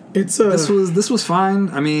 It's This was fine.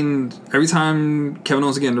 I mean, every time Kevin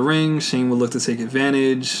Owens would get in the ring, Shane would look to take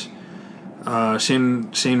advantage. Shane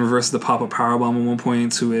reverses the pop-up powerbomb at one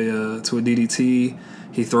point to a DDT.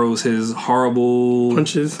 He throws his horrible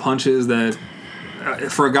punches that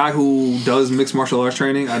for a guy who does mixed martial arts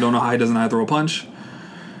training, I don't know how he doesn't know how to throw a punch.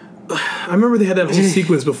 I remember they had that whole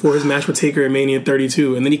sequence before his match with Taker at Mania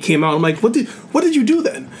 32, and then he came out. I'm like, what did you do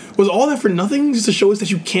then? Was all that for nothing, just to show us that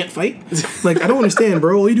you can't fight? Like, I don't understand,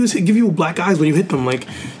 bro. All you do is give you black eyes when you hit them. Like,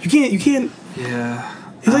 you can't. Yeah.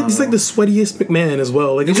 He's like the sweatiest McMahon as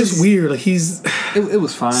well. Like, it's just weird. Like, It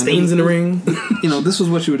was fine. stains in the ring. This was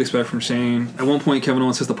what you would expect from Shane. At one point, Kevin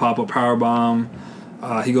Owens hits the pop-up powerbomb.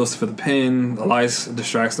 He goes for the pin. Elias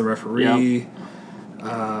distracts the referee.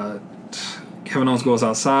 Kevin Owens goes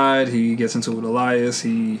outside. He gets into it with Elias.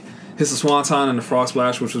 He hits the swanton and the frog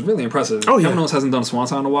splash, which was really impressive. Oh, yeah. Kevin Owens hasn't done a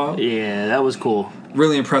swanton in a while. Yeah, that was cool.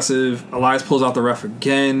 Really impressive. Elias pulls out the ref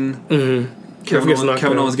again. Mm-hmm.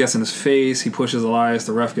 Kevin Owens gets in his face. He pushes Elias.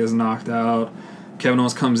 The ref gets knocked out. Kevin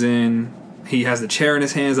Owens comes in. He has the chair in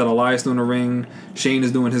his hands that Elias doing the ring. Shane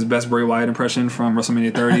is doing his best Bray Wyatt impression from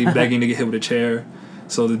WrestleMania 30, begging to get hit with a chair.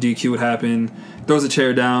 So the DQ would happen. Throws the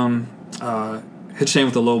chair down. Hits Shane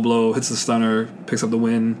with a low blow. Hits the stunner. Picks up the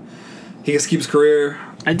win. He gets to keep his career.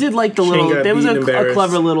 I did like the Shane little. got There was beat and a embarrassed.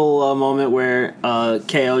 clever little moment where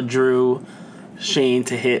KO drew Shane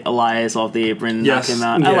to hit Elias off the apron and Yes. knock him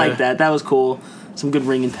out. Yeah. I like that. That was cool. some good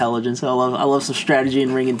ring intelligence. I love some strategy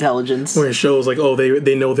and ring intelligence. Where it shows like, oh,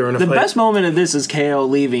 they know they're in a fight. The best moment of this is KO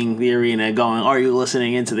leaving the arena, going, "Are you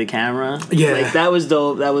listening into the camera?" Yeah, like that was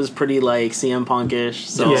dope. That was pretty like CM Punk-ish.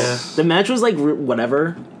 So the match was like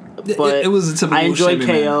whatever, but it was a typical I enjoyed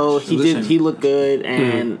KO. Match. He looked good,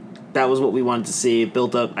 and that was what we wanted to see. It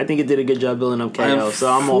built up. I think it did a good job building up KO. So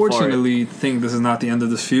I'm all for it. Unfortunately, think this is not the end of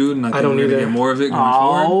this feud, and I think don't we're gonna either. get more of it going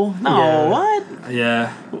forward. No, what?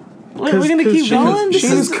 Yeah. We're gonna keep going.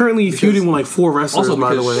 Shane is currently feuding with like 4 wrestlers, also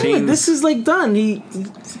by the way. Shane- This is like done.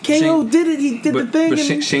 KO did it. He did the thing. But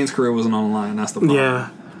and Shane's career wasn't on the line. That's the problem. Yeah.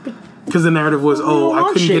 Because the narrative was, don't I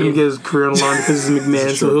want couldn't get him to Shane. get his career on the line because he's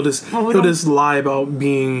McMahon, so he'll just lie about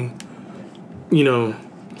being, you know.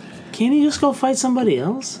 Can't he just go fight somebody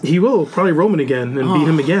else? He will probably Roman again and beat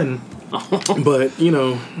him again. But you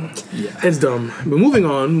know, it's dumb. But moving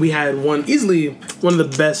on, we had easily one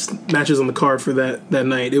of the best matches on the card for that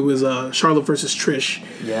night. It was Charlotte versus Trish.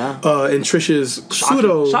 Yeah. In Trish's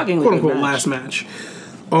pseudo shockingly quote unquote good last match.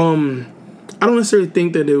 I don't necessarily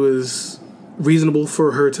think that it was reasonable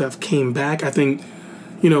for her to have came back. I think,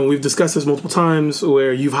 you know, we've discussed this multiple times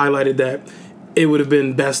where you've highlighted that it would have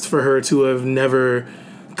been best for her to have never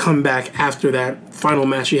come back after that final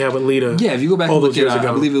match she had with Lita. Yeah, if you go back all and those look at years it, I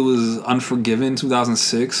ago. believe it was Unforgiven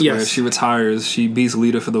 2006, where Yes. she retires, she beats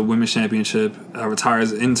Lita for the Women's Championship,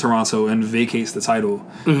 retires in Toronto, and vacates the title.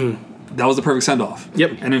 Mm-hmm. That was the perfect send-off.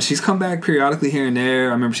 Yep. And then she's come back periodically here and there.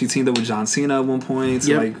 I remember she teamed up with John Cena at one point,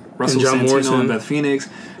 so Yep. like Russell And John Santino Morrison. and Beth Phoenix.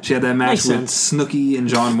 She had that match Makes with sense. Snooki and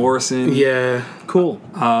John Morrison. Yeah. Cool.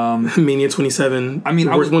 Mania 27. I mean,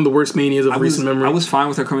 one of the worst manias of recent memory. I was fine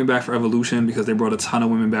with her coming back for Evolution because they brought a ton of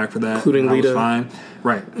women back for that. Including I was Lita. fine.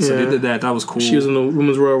 Right. So Yeah. they did that. That was cool. She was in the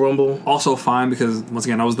Women's Royal Rumble. Also fine because, once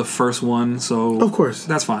again, I was the first one, so... Of course.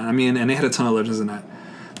 That's fine. I mean, and they had a ton of legends in that.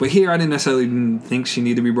 But here, I didn't necessarily think she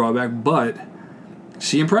needed to be brought back, but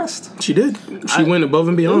she impressed. She did. She went above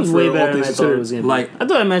and It beyond was for way all better than things I thought it considered. was gonna be. Like- I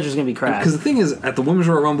thought that match was gonna be crap. Because the thing is, at the Women's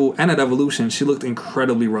Royal Rumble and at Evolution, she looked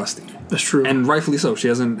incredibly rusty. That's true. And rightfully so. She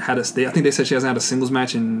hasn't had I think they said she hasn't had a singles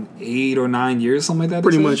match in 8 or 9 years, something like that.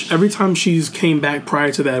 Pretty they said. much every time she's came back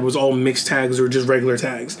prior to that, it was all mixed tags or just regular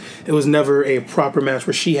tags. It was never a proper match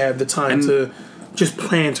where she had the time to just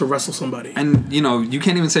plan to wrestle somebody. And, you know, you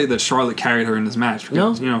can't even say that Charlotte carried her in this match.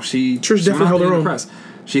 Because, No. you know, she Trish she definitely went out held there her in own. the press.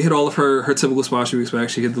 She hit all of her typical spots you would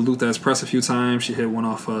expect. She hit the Luthez press a few times. She hit one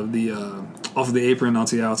off of the apron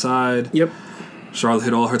onto the outside. Yep. Charlotte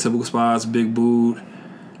hit all her typical spots, big boot,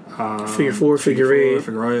 Figure 4, figure 8.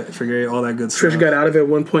 figure eight, all that good stuff. Trish got out of it at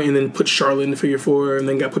one point and then put Charlotte in the figure 4 and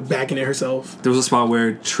then got put back in it herself. There was a spot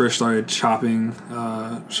where Trish started chopping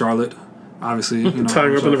Charlotte. Obviously, you know,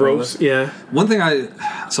 Tying her up in the ropes. Yeah. One thing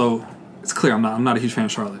so it's clear I'm not a huge fan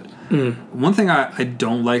of Charlotte. One thing I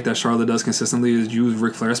don't like that Charlotte does consistently is use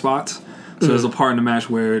Ric Flair spots. So there's a part in the match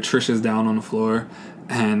where Trish is down on the floor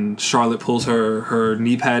and Charlotte pulls her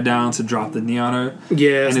knee pad down to drop the knee on her.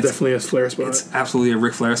 Yeah, it's And definitely a Flair spot. It's absolutely a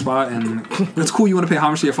Ric Flair spot, and it's cool you want to pay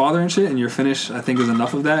homage to your father and shit, and your finish, I think, is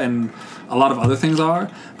enough of that, and a lot of other things are.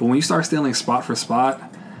 But when you start stealing spot for spot,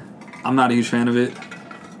 I'm not a huge fan of it.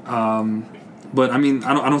 But I mean,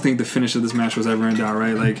 I don't think the finish of this match was ever in doubt,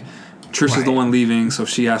 right? Like, Trish is the one leaving, so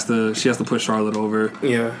she has to put Charlotte over.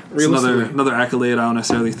 Yeah. It's Realistically. another accolade I don't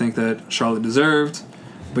necessarily think that Charlotte deserved.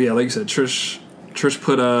 But yeah, like you said, Trish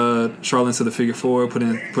put Charlotte into the figure 4, put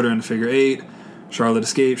her in the figure 8. Charlotte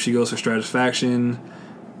escapes. She goes for Stratusfaction.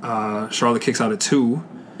 Charlotte kicks out at 2.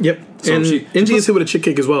 Yep. So and she NG is hit with a chick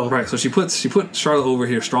kick as well. Right. So she put Charlotte over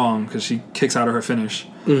here strong because she kicks out of her finish.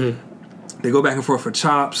 Mm-hmm. They go back and forth for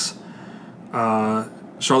chops.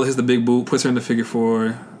 Charlotte hits the big boot, puts her in the figure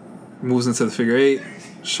 4, moves into the figure 8.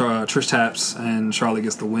 Trish taps, and Charlotte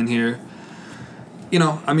gets the win here. You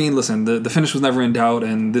know, I mean, listen, the finish was never in doubt,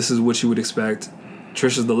 and this is what you would expect.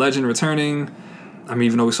 Trish is the legend returning. I mean,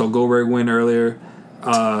 even though we saw Goldberg win earlier,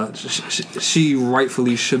 she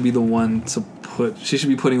rightfully should be the one to she should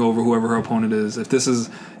be putting over whoever her opponent is. If this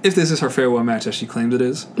is her farewell match as she claimed it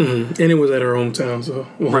is. Mm-hmm. And it was at her hometown, so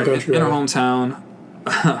Right, in her hometown.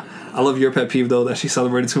 I love your pet peeve though that she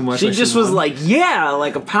celebrated too much. She like just she was won. like,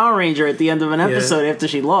 like a Power Ranger at the end of an episode after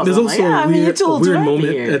she lost. There's I'm also like, a weird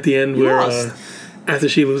moment here. at the end You where lost. after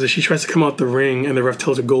she loses, she tries to come out the ring and the ref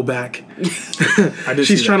tells her go back. I did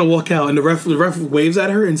She's see trying that. to walk out and the ref waves at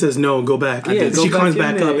her and says no, go back. Yeah, And go she back climbs in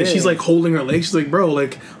back there, up and she's yeah. like holding her legs. She's like, bro,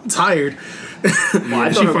 like I'm tired. Well,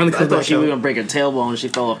 I she finally I comes thought back she was out. gonna break her tailbone when she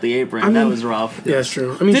fell off the apron. I mean, that was rough. Yeah, it's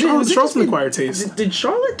true. I mean, Was Charlotte's it an just- acquired taste. Did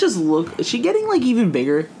Charlotte just look? Is she getting like even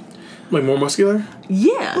bigger? Like more muscular?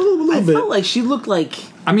 Yeah, little I bit. felt like she looked like.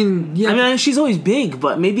 I mean, yeah. I mean, she's always big,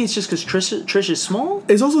 but maybe it's just because Trish is small.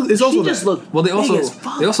 It's also She that. just looked Well, they big as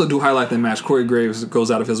fuck. do highlight the match. Corey Graves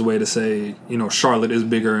goes out of his way to say, Charlotte is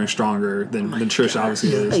bigger and stronger than Trish obviously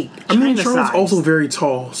is. Like, I mean, China Charlotte's size. also very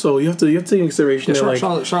tall, so you have to take into consideration that,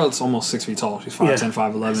 like, Charlotte's almost 6 feet tall. She's 5'10",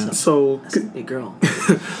 5'11". so Big girl.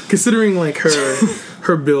 considering like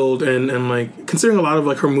her build and like considering a lot of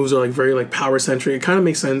like her moves are like very like power centric, it kind of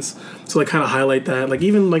makes sense to like kind of highlight that. Like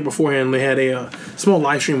even like beforehand, they had a small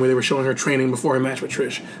live stream where they were showing her training before her match with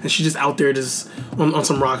Trish, and she's just out there just on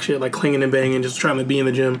some rock shit, like clanging and banging, just trying to be in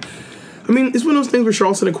the gym. I mean, it's one of those things where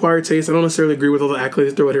Charlotte's an acquired taste. I don't necessarily agree with all the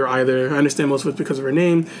accolades throw at her either. I understand most of it's because of her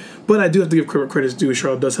name, but I do have to give credit's due.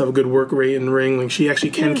 Charlotte does have a good work rate in the ring. Like, she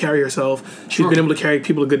actually can carry herself. She's been able to carry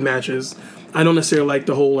people to good matches. I don't necessarily like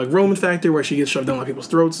the whole like Roman factor where she gets shoved down like people's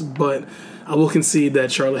throats, but I will concede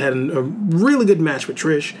that Charlotte had a really good match with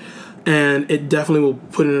Trish, and it definitely will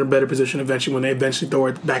put her in a better position eventually when they eventually throw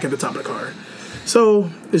her back at the top of the card.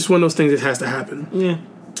 So it's one of those things that has to happen. Yeah.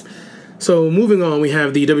 So moving on, we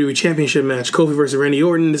have the WWE Championship match, Kofi versus Randy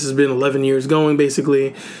Orton. This has been 11 years going,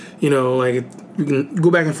 basically. Like, we can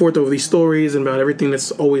go back and forth over these stories and about everything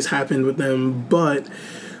that's always happened with them, but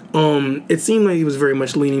it seemed like he was very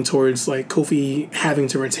much leaning towards like Kofi having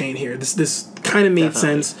to retain here. This kind of made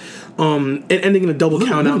sense. It ending in a double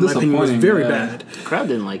count out, in my opinion, was very bad. The crowd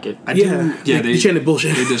didn't like it. They chanted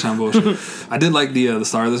bullshit. They did chant bullshit. I did like the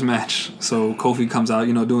start of this match. So Kofi comes out,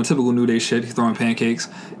 doing typical New Day shit. He's throwing pancakes,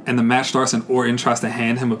 and the match starts, and Orton tries to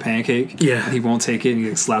hand him a pancake. Yeah, and he won't take it, and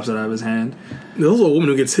he slaps it out of his hand. There's also a woman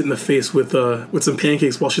who gets hit in the face with some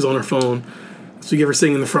pancakes while she's on her phone. So you get her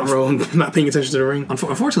sitting in the front row and not paying attention to the ring.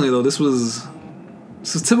 Unfortunately, though, this was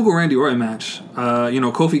a typical Randy Orton match.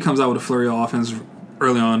 Kofi comes out with a flurry of offense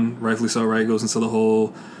early on, rightfully so, right? Goes into the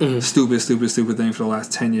whole stupid thing for the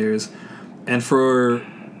last 10 years. And for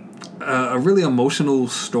a really emotional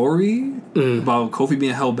story about Kofi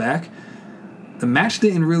being held back, the match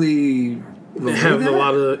didn't really have a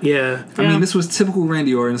lot of, I mean, this was typical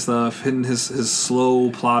Randy Orton stuff, hitting his slow,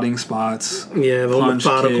 plodding spots. Yeah, the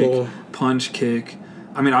methodical. Punch, kick.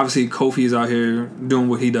 I mean, obviously, Kofi is out here doing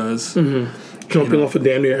what he does. Jumping off of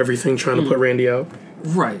damn near everything, trying to put Randy out.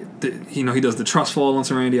 Right. He does the trust fall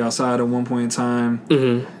onto Randy outside at one point in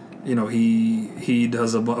time. He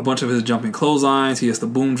does a bunch of his jumping clotheslines. He has the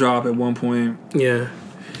boom drop at one point. Yeah.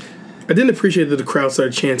 I didn't appreciate that the crowd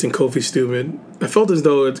started chanting Kofi stupid. I felt as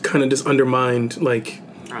though it kind of just undermined, like,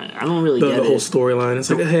 I don't really get the whole storyline.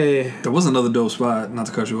 It's like, hey. There was another dope spot, not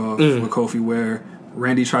to cut you off, with Kofi, where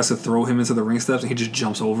Randy tries to throw him into the ring steps and he just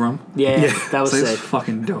jumps over him. Yeah. That was sick. sick.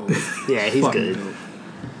 Fucking dope. Yeah, he's good. Dope.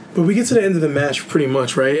 But we get to the end of the match pretty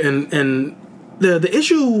much, right? And the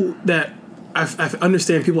issue that I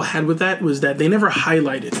understand people had with that was that they never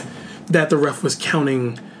highlighted that the ref was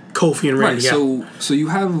counting Kofi and Randy out. So you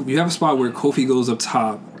have a spot where Kofi goes up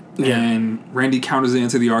top and Randy counters it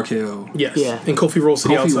into the RKO. Yes. Yeah. And Kofi rolls to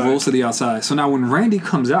the outside. Kofi rolls to the outside. So now when Randy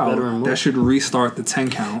comes out, that should restart the 10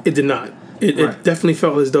 count. It did not. It definitely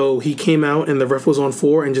felt as though he came out and the ref was on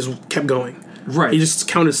 4 and just kept going. Right. He just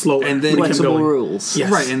counted slower. And then flexible rules.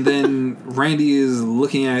 Yes. Right. And then Randy is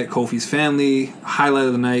looking at Kofi's family. Highlight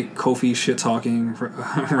of the night, Kofi shit talking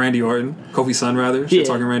Randy Orton. Kofi's son, rather. Shit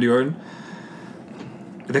talking Randy Orton.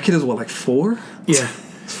 That kid is what, like 4? Yeah.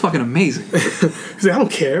 It's fucking amazing. He's like, I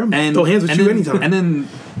don't care. Throw hands with you anytime. And then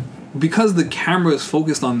because the camera is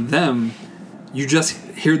focused on them, you just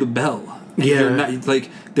hear the bell. And you're not, like,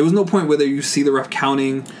 there was no point whether you see the ref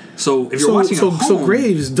counting. So if you're watching at home, so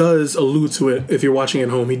Graves does allude to it if you're watching at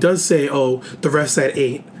home. He does say, "Oh, the ref's at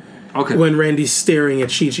 8." Okay. When Randy's staring at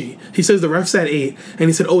Chi-Chi, he says the ref's at 8, and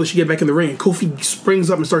he said, "Oh, she get back in the ring." Kofi springs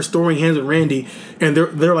up and starts throwing hands at Randy, and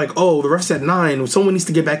they're like, "Oh, the ref's at 9. Someone needs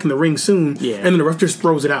to get back in the ring soon." Yeah. And then the ref just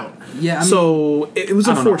throws it out. Yeah. I mean, so it was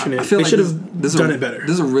unfortunate. I feel they like should have done it better.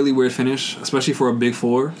 This is a really weird finish, especially for a Big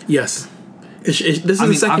 4. Yes. This is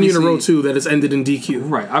the second year in a row, too, that it's ended in DQ.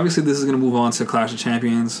 Right. Obviously, this is going to move on to Clash of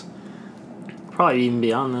Champions. Probably even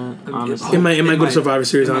beyond that, honestly. It might go to Survivor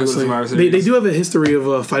Series, honestly. They do have a history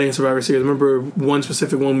of fighting Survivor Series. I remember one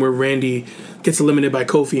specific one where Randy gets eliminated by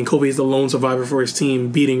Kofi, and Kofi is the lone survivor for his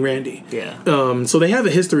team, beating Randy. Yeah. So they have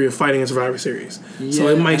a history of fighting in Survivor Series. So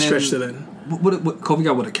it might stretch to then. What Kofi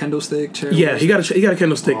got? What, a kendo stick? Chair? Yeah, he got a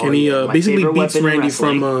kendo stick, and he basically beats Randy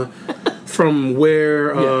from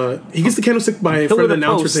where he gets the candlestick by in front of the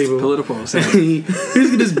announcer table. Pillar to post. He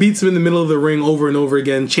basically just beats him in the middle of the ring over and over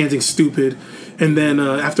again, chanting "stupid." And then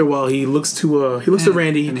after a while, he looks to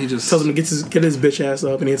Randy and he just tells him to get his bitch ass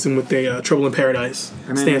up, and he hits him with a Trouble in Paradise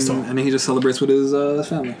stance tall. And then he just celebrates with his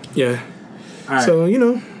family. Yeah. All right. So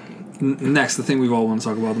Next, the thing we've all want to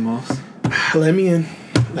talk about the most. Let me in.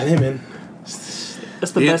 Let him in.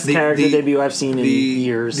 That's the best character debut I've seen in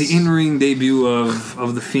years. The in-ring debut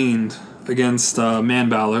of The Fiend against Man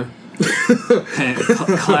Balor.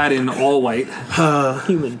 Clad in all white.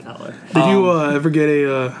 Human Balor. Did you ever get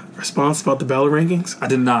a response about the Balor rankings? I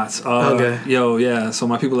did not. Okay. So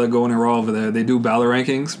my people that go in Raw over there, they do Balor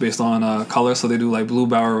rankings based on color. So they do like blue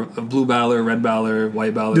Balor, red Balor,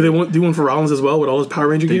 white Balor. Do they do one for Rollins as well with all his Power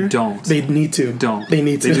Ranger gear? They don't. They need to. They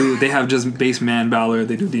need to. They have just base Man Balor.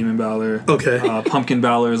 They do Demon Balor. Okay. Pumpkin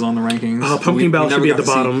Balor is on the rankings. Pumpkin Balor should be at the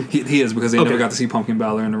bottom. He is because they never got to see Pumpkin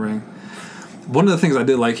Balor in the ring. One of the things I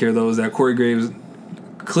did like here, though, is that Corey Graves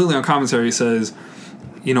clearly on commentary says,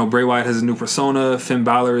 Bray Wyatt has a new persona. Finn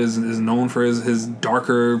Balor is known for his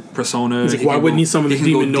darker persona. He's like, why wouldn't he summon the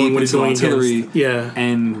demon knowing what he's going against? Yeah.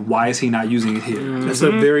 And why is he not using it here? That's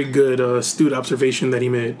a very good astute observation that he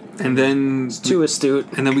made. And then... It's too astute.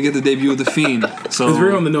 And then we get the debut of The Fiend. So it's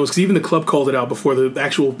very on the nose, because even the club called it out before the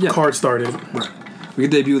actual card started. Right. We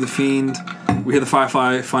get the debut of The Fiend. We hear the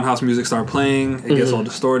Firefly Funhouse music start playing. It gets all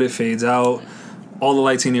distorted, fades out. All the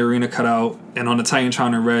lights in the arena cut out. And on the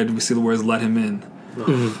Titantron in red, we see the words, "Let him in."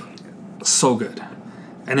 So good.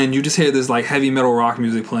 And then you just hear this like heavy metal rock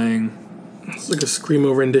music playing. It's like a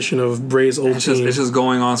screamo rendition of Bray's old team. It's just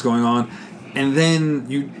going on. And then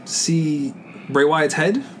you see Bray Wyatt's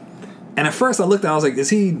head. And at first I looked at it, I was like,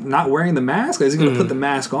 is he not wearing the mask? Or is he going to put the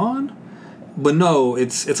mask on? But no,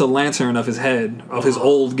 it's a lantern of his head, of his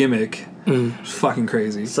old gimmick. It's fucking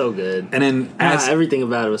crazy. So good. And then everything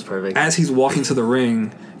about it was perfect. As he's walking to the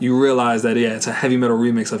ring, you realize that it's a heavy metal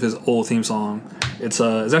remix of his old theme song. It's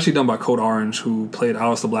actually done by Code Orange, who played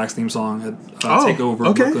Aleister Black's theme song at TakeOver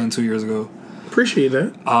Brooklyn 2 years ago. Appreciate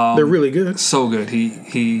that. They're really good. So good.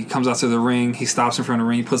 He comes out to the ring. He stops in front of the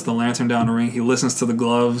ring. He puts the lantern down the ring. He listens to the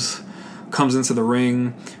gloves. Comes into the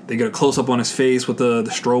ring. They get a close up on his face with the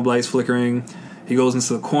strobe lights flickering. He goes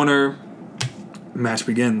into the corner. Match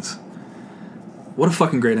begins. What a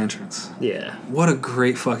fucking great entrance. Yeah. What a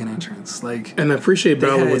great fucking entrance. And I appreciate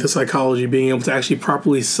Balor with his psychology, being able to actually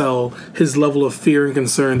properly sell his level of fear and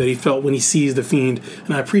concern that he felt when he sees the Fiend.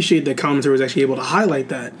 And I appreciate that commentary was actually able to highlight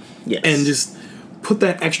that. Yes. And just put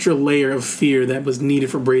that extra layer of fear that was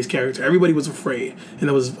needed for Bray's character. Everybody was afraid, and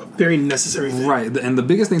that was a very necessary thing. Right. And the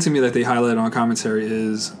biggest thing to me that they highlighted on commentary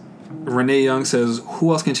is Renee Young says,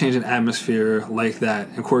 who else can change an atmosphere like that?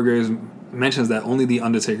 And Corey Graves mentions that only the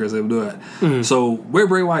Undertaker is able to do it. So where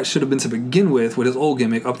Bray Wyatt should have been to begin with his old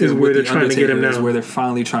gimmick, up there is with where the they're trying Undertaker, to get him is now. where they're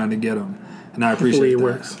finally trying to get him. And I appreciate Hopefully it that.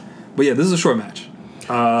 works. But yeah, this is a short match.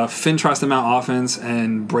 Finn tries to mount offense,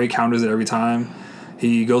 and Bray counters it every time.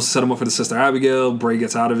 He goes to set him up for the Sister Abigail. Bray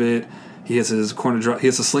gets out of it. He hits his corner drop. He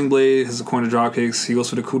hits a sling blade. Hits a corner drop kicks. He goes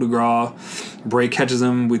for the coup de grace. Bray catches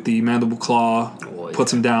him with the mandible claw.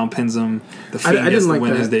 Puts him down, pins him. The Fiend gets to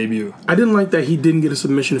win his debut. I didn't like that he didn't get a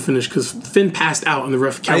submission finish because Finn passed out and the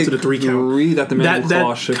ref counted a 3 count. I agree that the mandible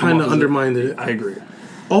claw should come off. That kind of undermined it. I agree.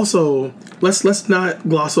 Also, let's not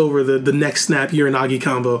gloss over the neck snap Uranagi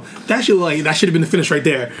combo. That should have been the finish right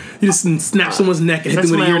there. You just snap someone's neck and hit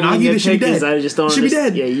them with a Uranagi. They should be dead. I just don't should be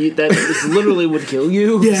dead. Yeah, that literally would kill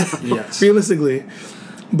you. Yeah, yes. Realistically.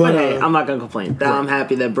 But hey, I'm not gonna complain. I'm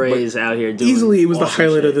happy that Bray is out here doing. Easily, it was the awesome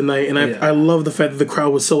highlight shit. of the night, and I love the fact that the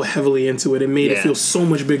crowd was so heavily into it. It made it feel so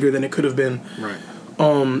much bigger than it could have been. Right.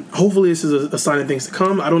 Hopefully, this is a sign of things to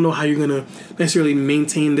come. I don't know how you're gonna necessarily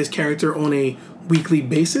maintain this character on a weekly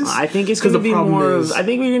basis. I think it's going to be more of. I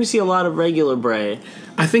think we're going to see a lot of regular Bray.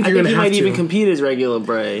 I think you're going to have to. He might even compete as regular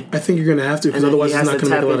Bray. I think you're going to have to, because otherwise it's not going to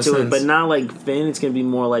make a lot of sense. But not like Finn. It's going to be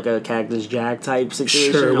more like a Cactus Jack type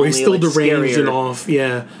situation. Sure, where he's still deranged and off.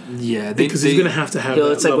 Yeah, because he's going to have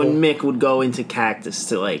it's like when Mick would go into Cactus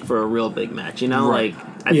to for a real big match. Right.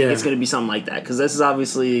 I think it's going to be something like that, because this is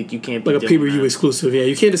obviously you can't be like a pay-per-view exclusive. Yeah,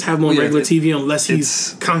 you can't just have him on regular TV unless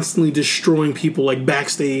he's constantly destroying people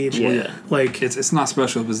backstage. Yeah, it's not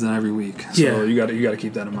special if it's done every week. So you got to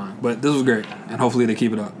keep that in mind. But this was great, and hopefully they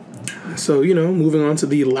keep it up. So moving on to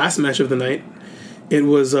the last match of the night, it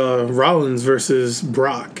was Rollins versus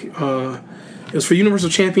Brock. It was for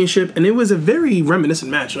Universal Championship, and it was a very reminiscent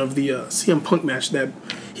match of the CM Punk match that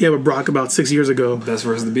he had with Brock about 6 years ago. Best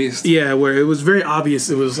versus the Beast. Yeah, where it was very obvious.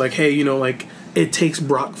 It was like, hey, it takes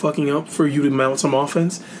Brock fucking up for you to mount some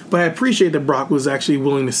offense. But I appreciate that Brock was actually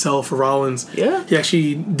willing to sell for Rollins. Yeah. He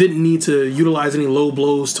actually didn't need to utilize any low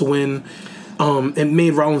blows to win. It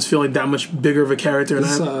made Rollins feel like that much bigger of a character. And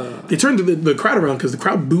they turned the crowd around, because the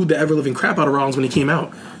crowd booed the ever-living crap out of Rollins when he came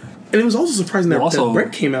out. And it was also surprising that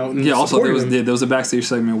Brett came out and supported him. There was a backstage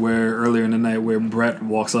segment where earlier in the night where Brett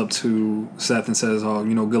walks up to Seth and says, "Oh,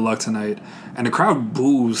 good luck tonight," and the crowd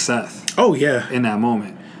boos Seth. Oh yeah, in that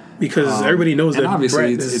moment. because everybody knows and that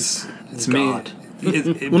obviously Brett it's me. God.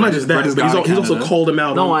 Well, not just that, but he's also called him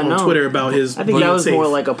out on Twitter about his. I think that was more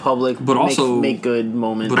like a public, but also make good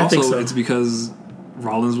moment. But I also, think so. it's because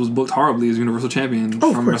Rollins was booked horribly as Universal Champion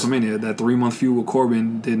from WrestleMania. That 3-month feud with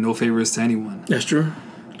Corbin did no favors to anyone. That's true.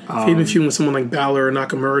 If he'd been feuding with someone like Balor or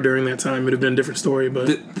Nakamura during that time, it would have been a different story.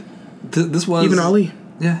 But this was even Ali.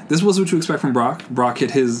 Yeah, this was what you expect from Brock. Brock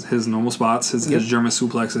hit his normal spots, his German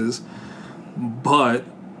suplexes, but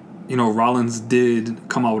Rollins did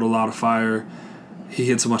come out with a lot of fire. He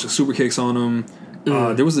hits a bunch of super kicks on him.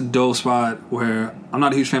 There was a dope spot where I'm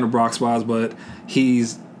not a huge fan of Brock spots, but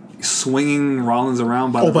he's swinging Rollins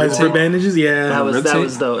around by his rib bandages. Yeah, that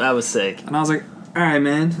was dope. That was sick. And I was like, all right,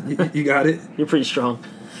 man, you got it. You're pretty strong.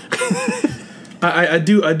 I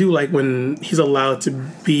do like when he's allowed to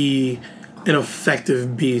be an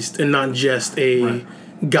effective beast and not just a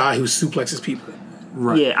guy who suplexes people.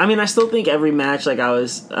 Right. Yeah, I mean, I still think every match, like I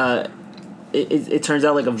was, it turns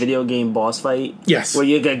out like a video game boss fight. Yes. Where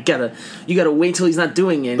you gotta wait till he's not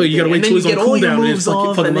doing anything. But you gotta wait till he's on cooldown and then you get all your and moves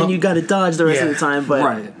off, fuck and him then up. you gotta dodge the rest of the time. But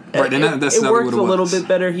right, and that's it worked what a little was. bit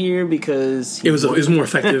better here because It was more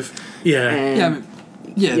effective. Yeah. and,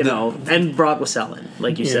 Yeah, and Brock was selling,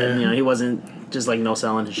 like you said. He wasn't just like no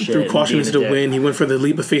selling his shit. Threw caution into the dick. wind. He went for the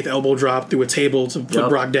leap of faith elbow drop through a table to put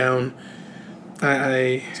Brock down.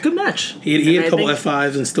 It's a good match. He had a couple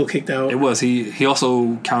F5s and still kicked out. It was. He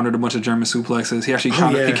also countered a bunch of German suplexes. He actually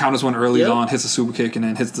he counters one early on, hits a super kick, and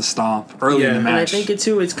then hits the stomp early in the match. And I think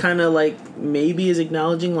it's kind of like maybe is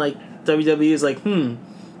acknowledging like WWE is like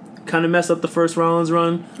kind of messed up the first Rollins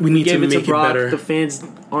run. We need to gave make to Brock. it better. The fans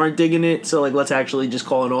aren't digging it, so like let's actually just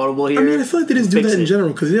call an audible here. I mean, I feel like they just do Fix that in it. general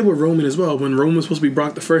because they did with Roman as well. When Roman was supposed to be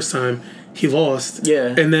Brock the first time, he lost.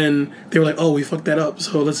 Yeah. And then they were like, "Oh, we fucked that up.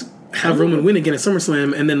 So let's have Roman win again at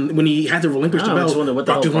SummerSlam." And then when he had to relinquish the I belt, just wonder what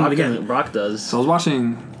the Brock just hell won it again. Brock does. So I was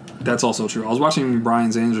watching. That's also true. I was watching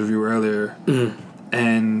Brian Zane's review earlier,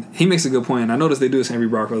 and he makes a good point. I noticed they do this in every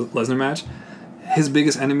Brock Lesnar match. His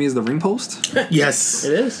biggest enemy is the ring post. Yes.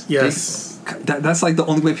 It is. Yes. That's like the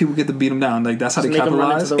only way people get to beat him down. Like that's how they Just make him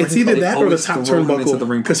run into capitalize. the It's either They that or the always top throw him into the turnbuckle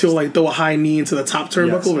ring because he'll like throw a high knee into the top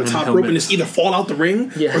turnbuckle or the and top he'll rope and miss. just either fall out the ring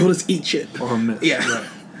or he'll just eat shit. Or he'll miss. Yeah. Right.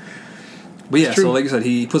 But yeah, true. so like you said,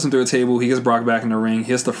 he puts him through a table. He gets Brock back in the ring.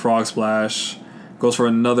 He hits the frog splash. Goes for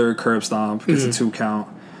another curb stomp. Gets a 2 count.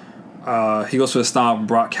 He goes for the stomp.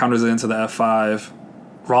 Brock counters it into the F5.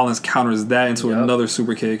 Rollins counters that into another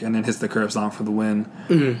super kick and then hits the curb stomp for the win.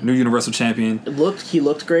 New Universal Champion. He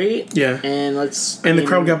looked great. Yeah. And the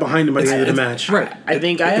crowd got behind him by the end of the match. Right. I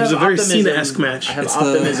think I It have was a very optimism. Cena-esque match. I have It's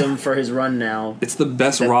optimism for his run now. It's the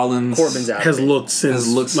best Rollins Corbin's out. Has looked since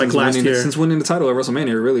like last winning, year. Since winning the title at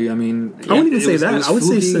WrestleMania, really. I mean, I wouldn't even it say was- it that. was I would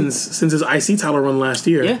say fluky. since his IC title run last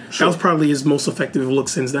year. Yeah, That was probably his most effective look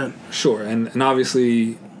since then. Sure, and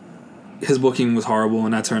obviously his booking was horrible,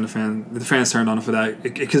 and that turned the fans turned on him for that.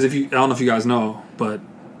 Because I don't know if you guys know, but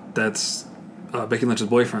that's Becky Lynch's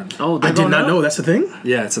boyfriend. Oh, I did not know that's a thing.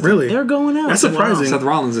 Yeah, it's a Really? They're going out. That's surprising. Seth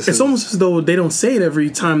Rollins. It's almost as though they don't say it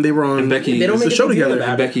every time they were on And Becky They don't is make the a show big deal together.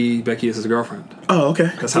 about and Becky is his girlfriend. Oh,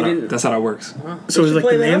 okay. That's He how didn't- that's how that works. So it's like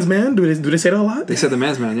play the that man's up? man. Do they say that a lot? They said the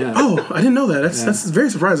man's man. Yeah. Oh, I didn't know that. That's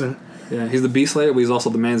very surprising. Yeah, he's the Beast Slayer, but he's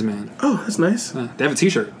also the man's man. Oh, that's nice. Yeah, they have a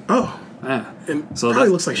T-shirt. Oh, Yeah. and So probably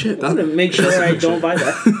that- looks like shit. I'm gonna make sure I don't buy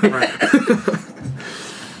that.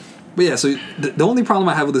 But yeah, so the only problem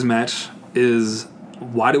I have with this match is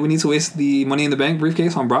why do we need to waste the Money in the Bank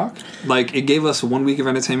briefcase on Brock? Like, it gave us 1 week of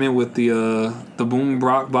entertainment with the Boom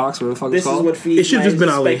Brock box, whatever the fuck This it's is called. what feeds It should've my just been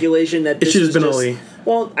Ali. speculation that It this should've was been just, Ali.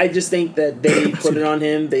 Well, I just think that they put it on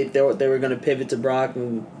him. They were going to pivot to Brock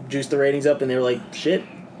and juice the ratings up, and they were like, "Shit,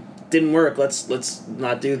 didn't work. Let's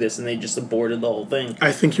not do this," and they just aborted the whole thing.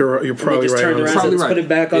 I think you're probably just right. turned on around that. and let's put it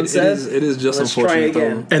back on Seth. It is just Let's try unfortunate,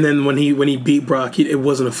 again. though. And then when he beat Brock, it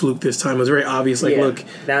wasn't a fluke this time. It was very obvious. Like, Yeah. look,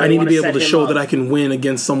 Now I they need to wanna be able set to him show up. that I can win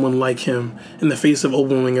against someone like him in the face of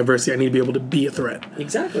overwhelming adversity. I need to be able to be a threat.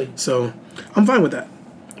 Exactly. So I'm fine with that.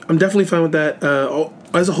 I'm definitely fine with that.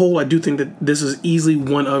 As a whole, I do think that this is easily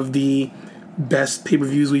one of the best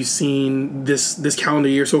pay-per-views we've seen this calendar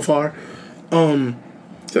year so far.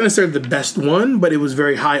 It's not necessarily the best one, but it was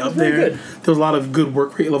very high up very there. good. There was a lot of good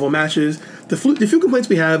work rate level matches. The few complaints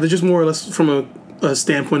we have is just more or less from a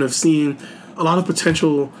standpoint of seeing a lot of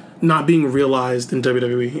potential not being realized in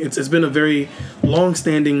WWE. It's been a very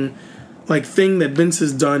long-standing thing that Vince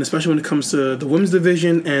has done, especially when it comes to the women's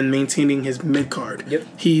division and maintaining his mid-card. Yep.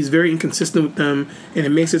 He's very inconsistent with them, and it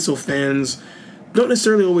makes it so fans don't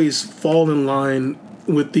necessarily always fall in line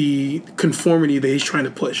with the conformity that he's trying to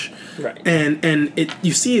push. Right. And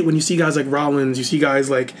you see it when you see guys like Rollins, you see guys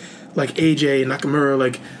like AJ and Nakamura,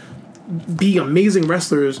 be amazing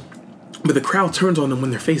wrestlers, but the crowd turns on them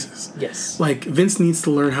when they're faces. Yes. Like, Vince needs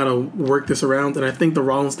to learn how to work this around, and I think the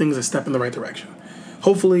Rollins thing is a step in the right direction.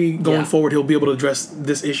 Hopefully, going forward, he'll be able to address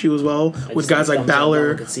this issue as well with guys like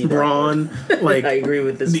Balor, Braun. Like, I agree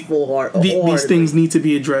with this these things need to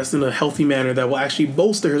be addressed in a healthy manner that will actually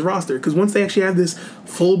bolster his roster. Because once they actually have this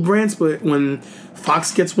full brand split, when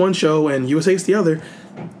Fox gets one show and USA gets the other,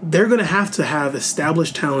 they're going to have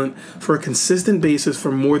established talent for a consistent basis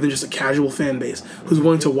for more than just a casual fan base who's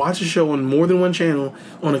willing to watch a show on more than one channel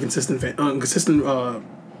on a consistent basis.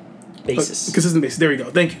 Consistent basis. There you go.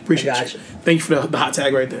 Thank you. Appreciate you. Thank you for the hot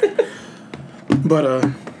tag right there. But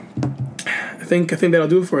I think that'll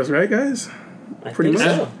do it for us, right, guys? Pretty much.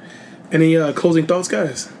 So. Any closing thoughts,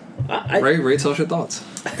 guys? Ray, tell us your thoughts.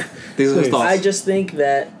 These are his thoughts. I just think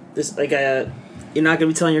that this, like, you're not gonna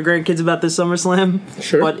be telling your grandkids about this SummerSlam,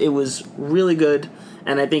 sure, but it was really good,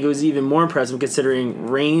 and I think it was even more impressive considering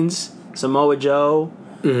Reigns, Samoa Joe,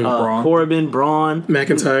 Corbin, Braun,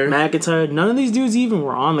 McIntyre. None of these dudes even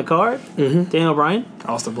were on the card. Daniel Bryan,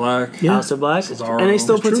 Aleister Black, Cesaro. And they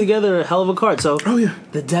still put together a hell of a card. So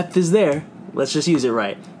the depth is there. Let's just use it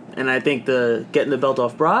right. And I think getting the belt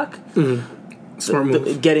off Brock, smart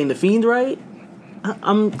move. Getting the Fiend right,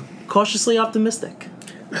 I'm cautiously optimistic.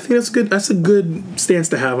 I think that's good. That's a good stance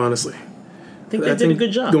to have, honestly. I think they did a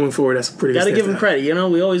good job. Going forward, that's pretty good. Gotta give them credit. You know,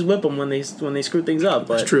 we always whip them when they screw things up,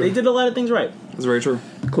 but they did a lot of things right. That's very true.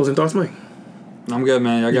 Closing thoughts, Mike? I'm good,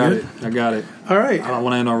 man. I got it. All right. I don't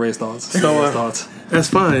want to end on Ray's thoughts. So, that's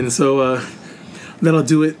fine. So that'll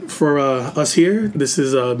do it for us here. This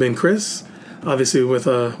has been Chris, obviously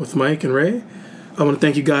with Mike and Ray. I want to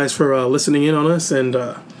thank you guys for listening in on us and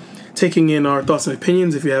taking in our thoughts and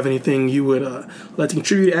opinions. If you have anything you would like to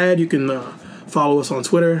contribute, add, you can follow us on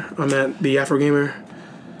Twitter. I'm at the Afro Gamer.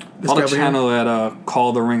 Follow the channel at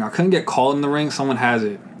Call the Ring. I couldn't get Call in the Ring. Someone has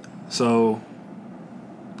it, so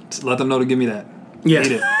let them know to give me that. Yeah,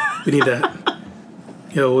 need it. We need that.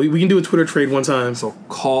 Yo, we can do a Twitter trade one time. So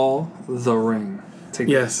Call the Ring. Take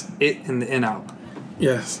it and the in out.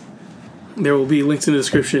 Yes, there will be links in the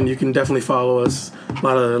description. You can definitely follow us.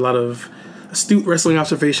 A lot of astute wrestling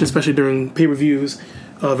observation, especially during pay-per-views.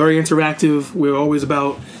 Very interactive. We're always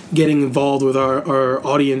about getting involved with our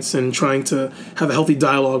audience and trying to have a healthy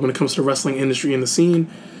dialogue when it comes to the wrestling industry and the scene.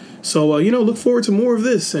 So, look forward to more of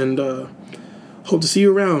this and hope to see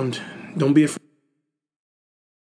you around. Don't be afraid.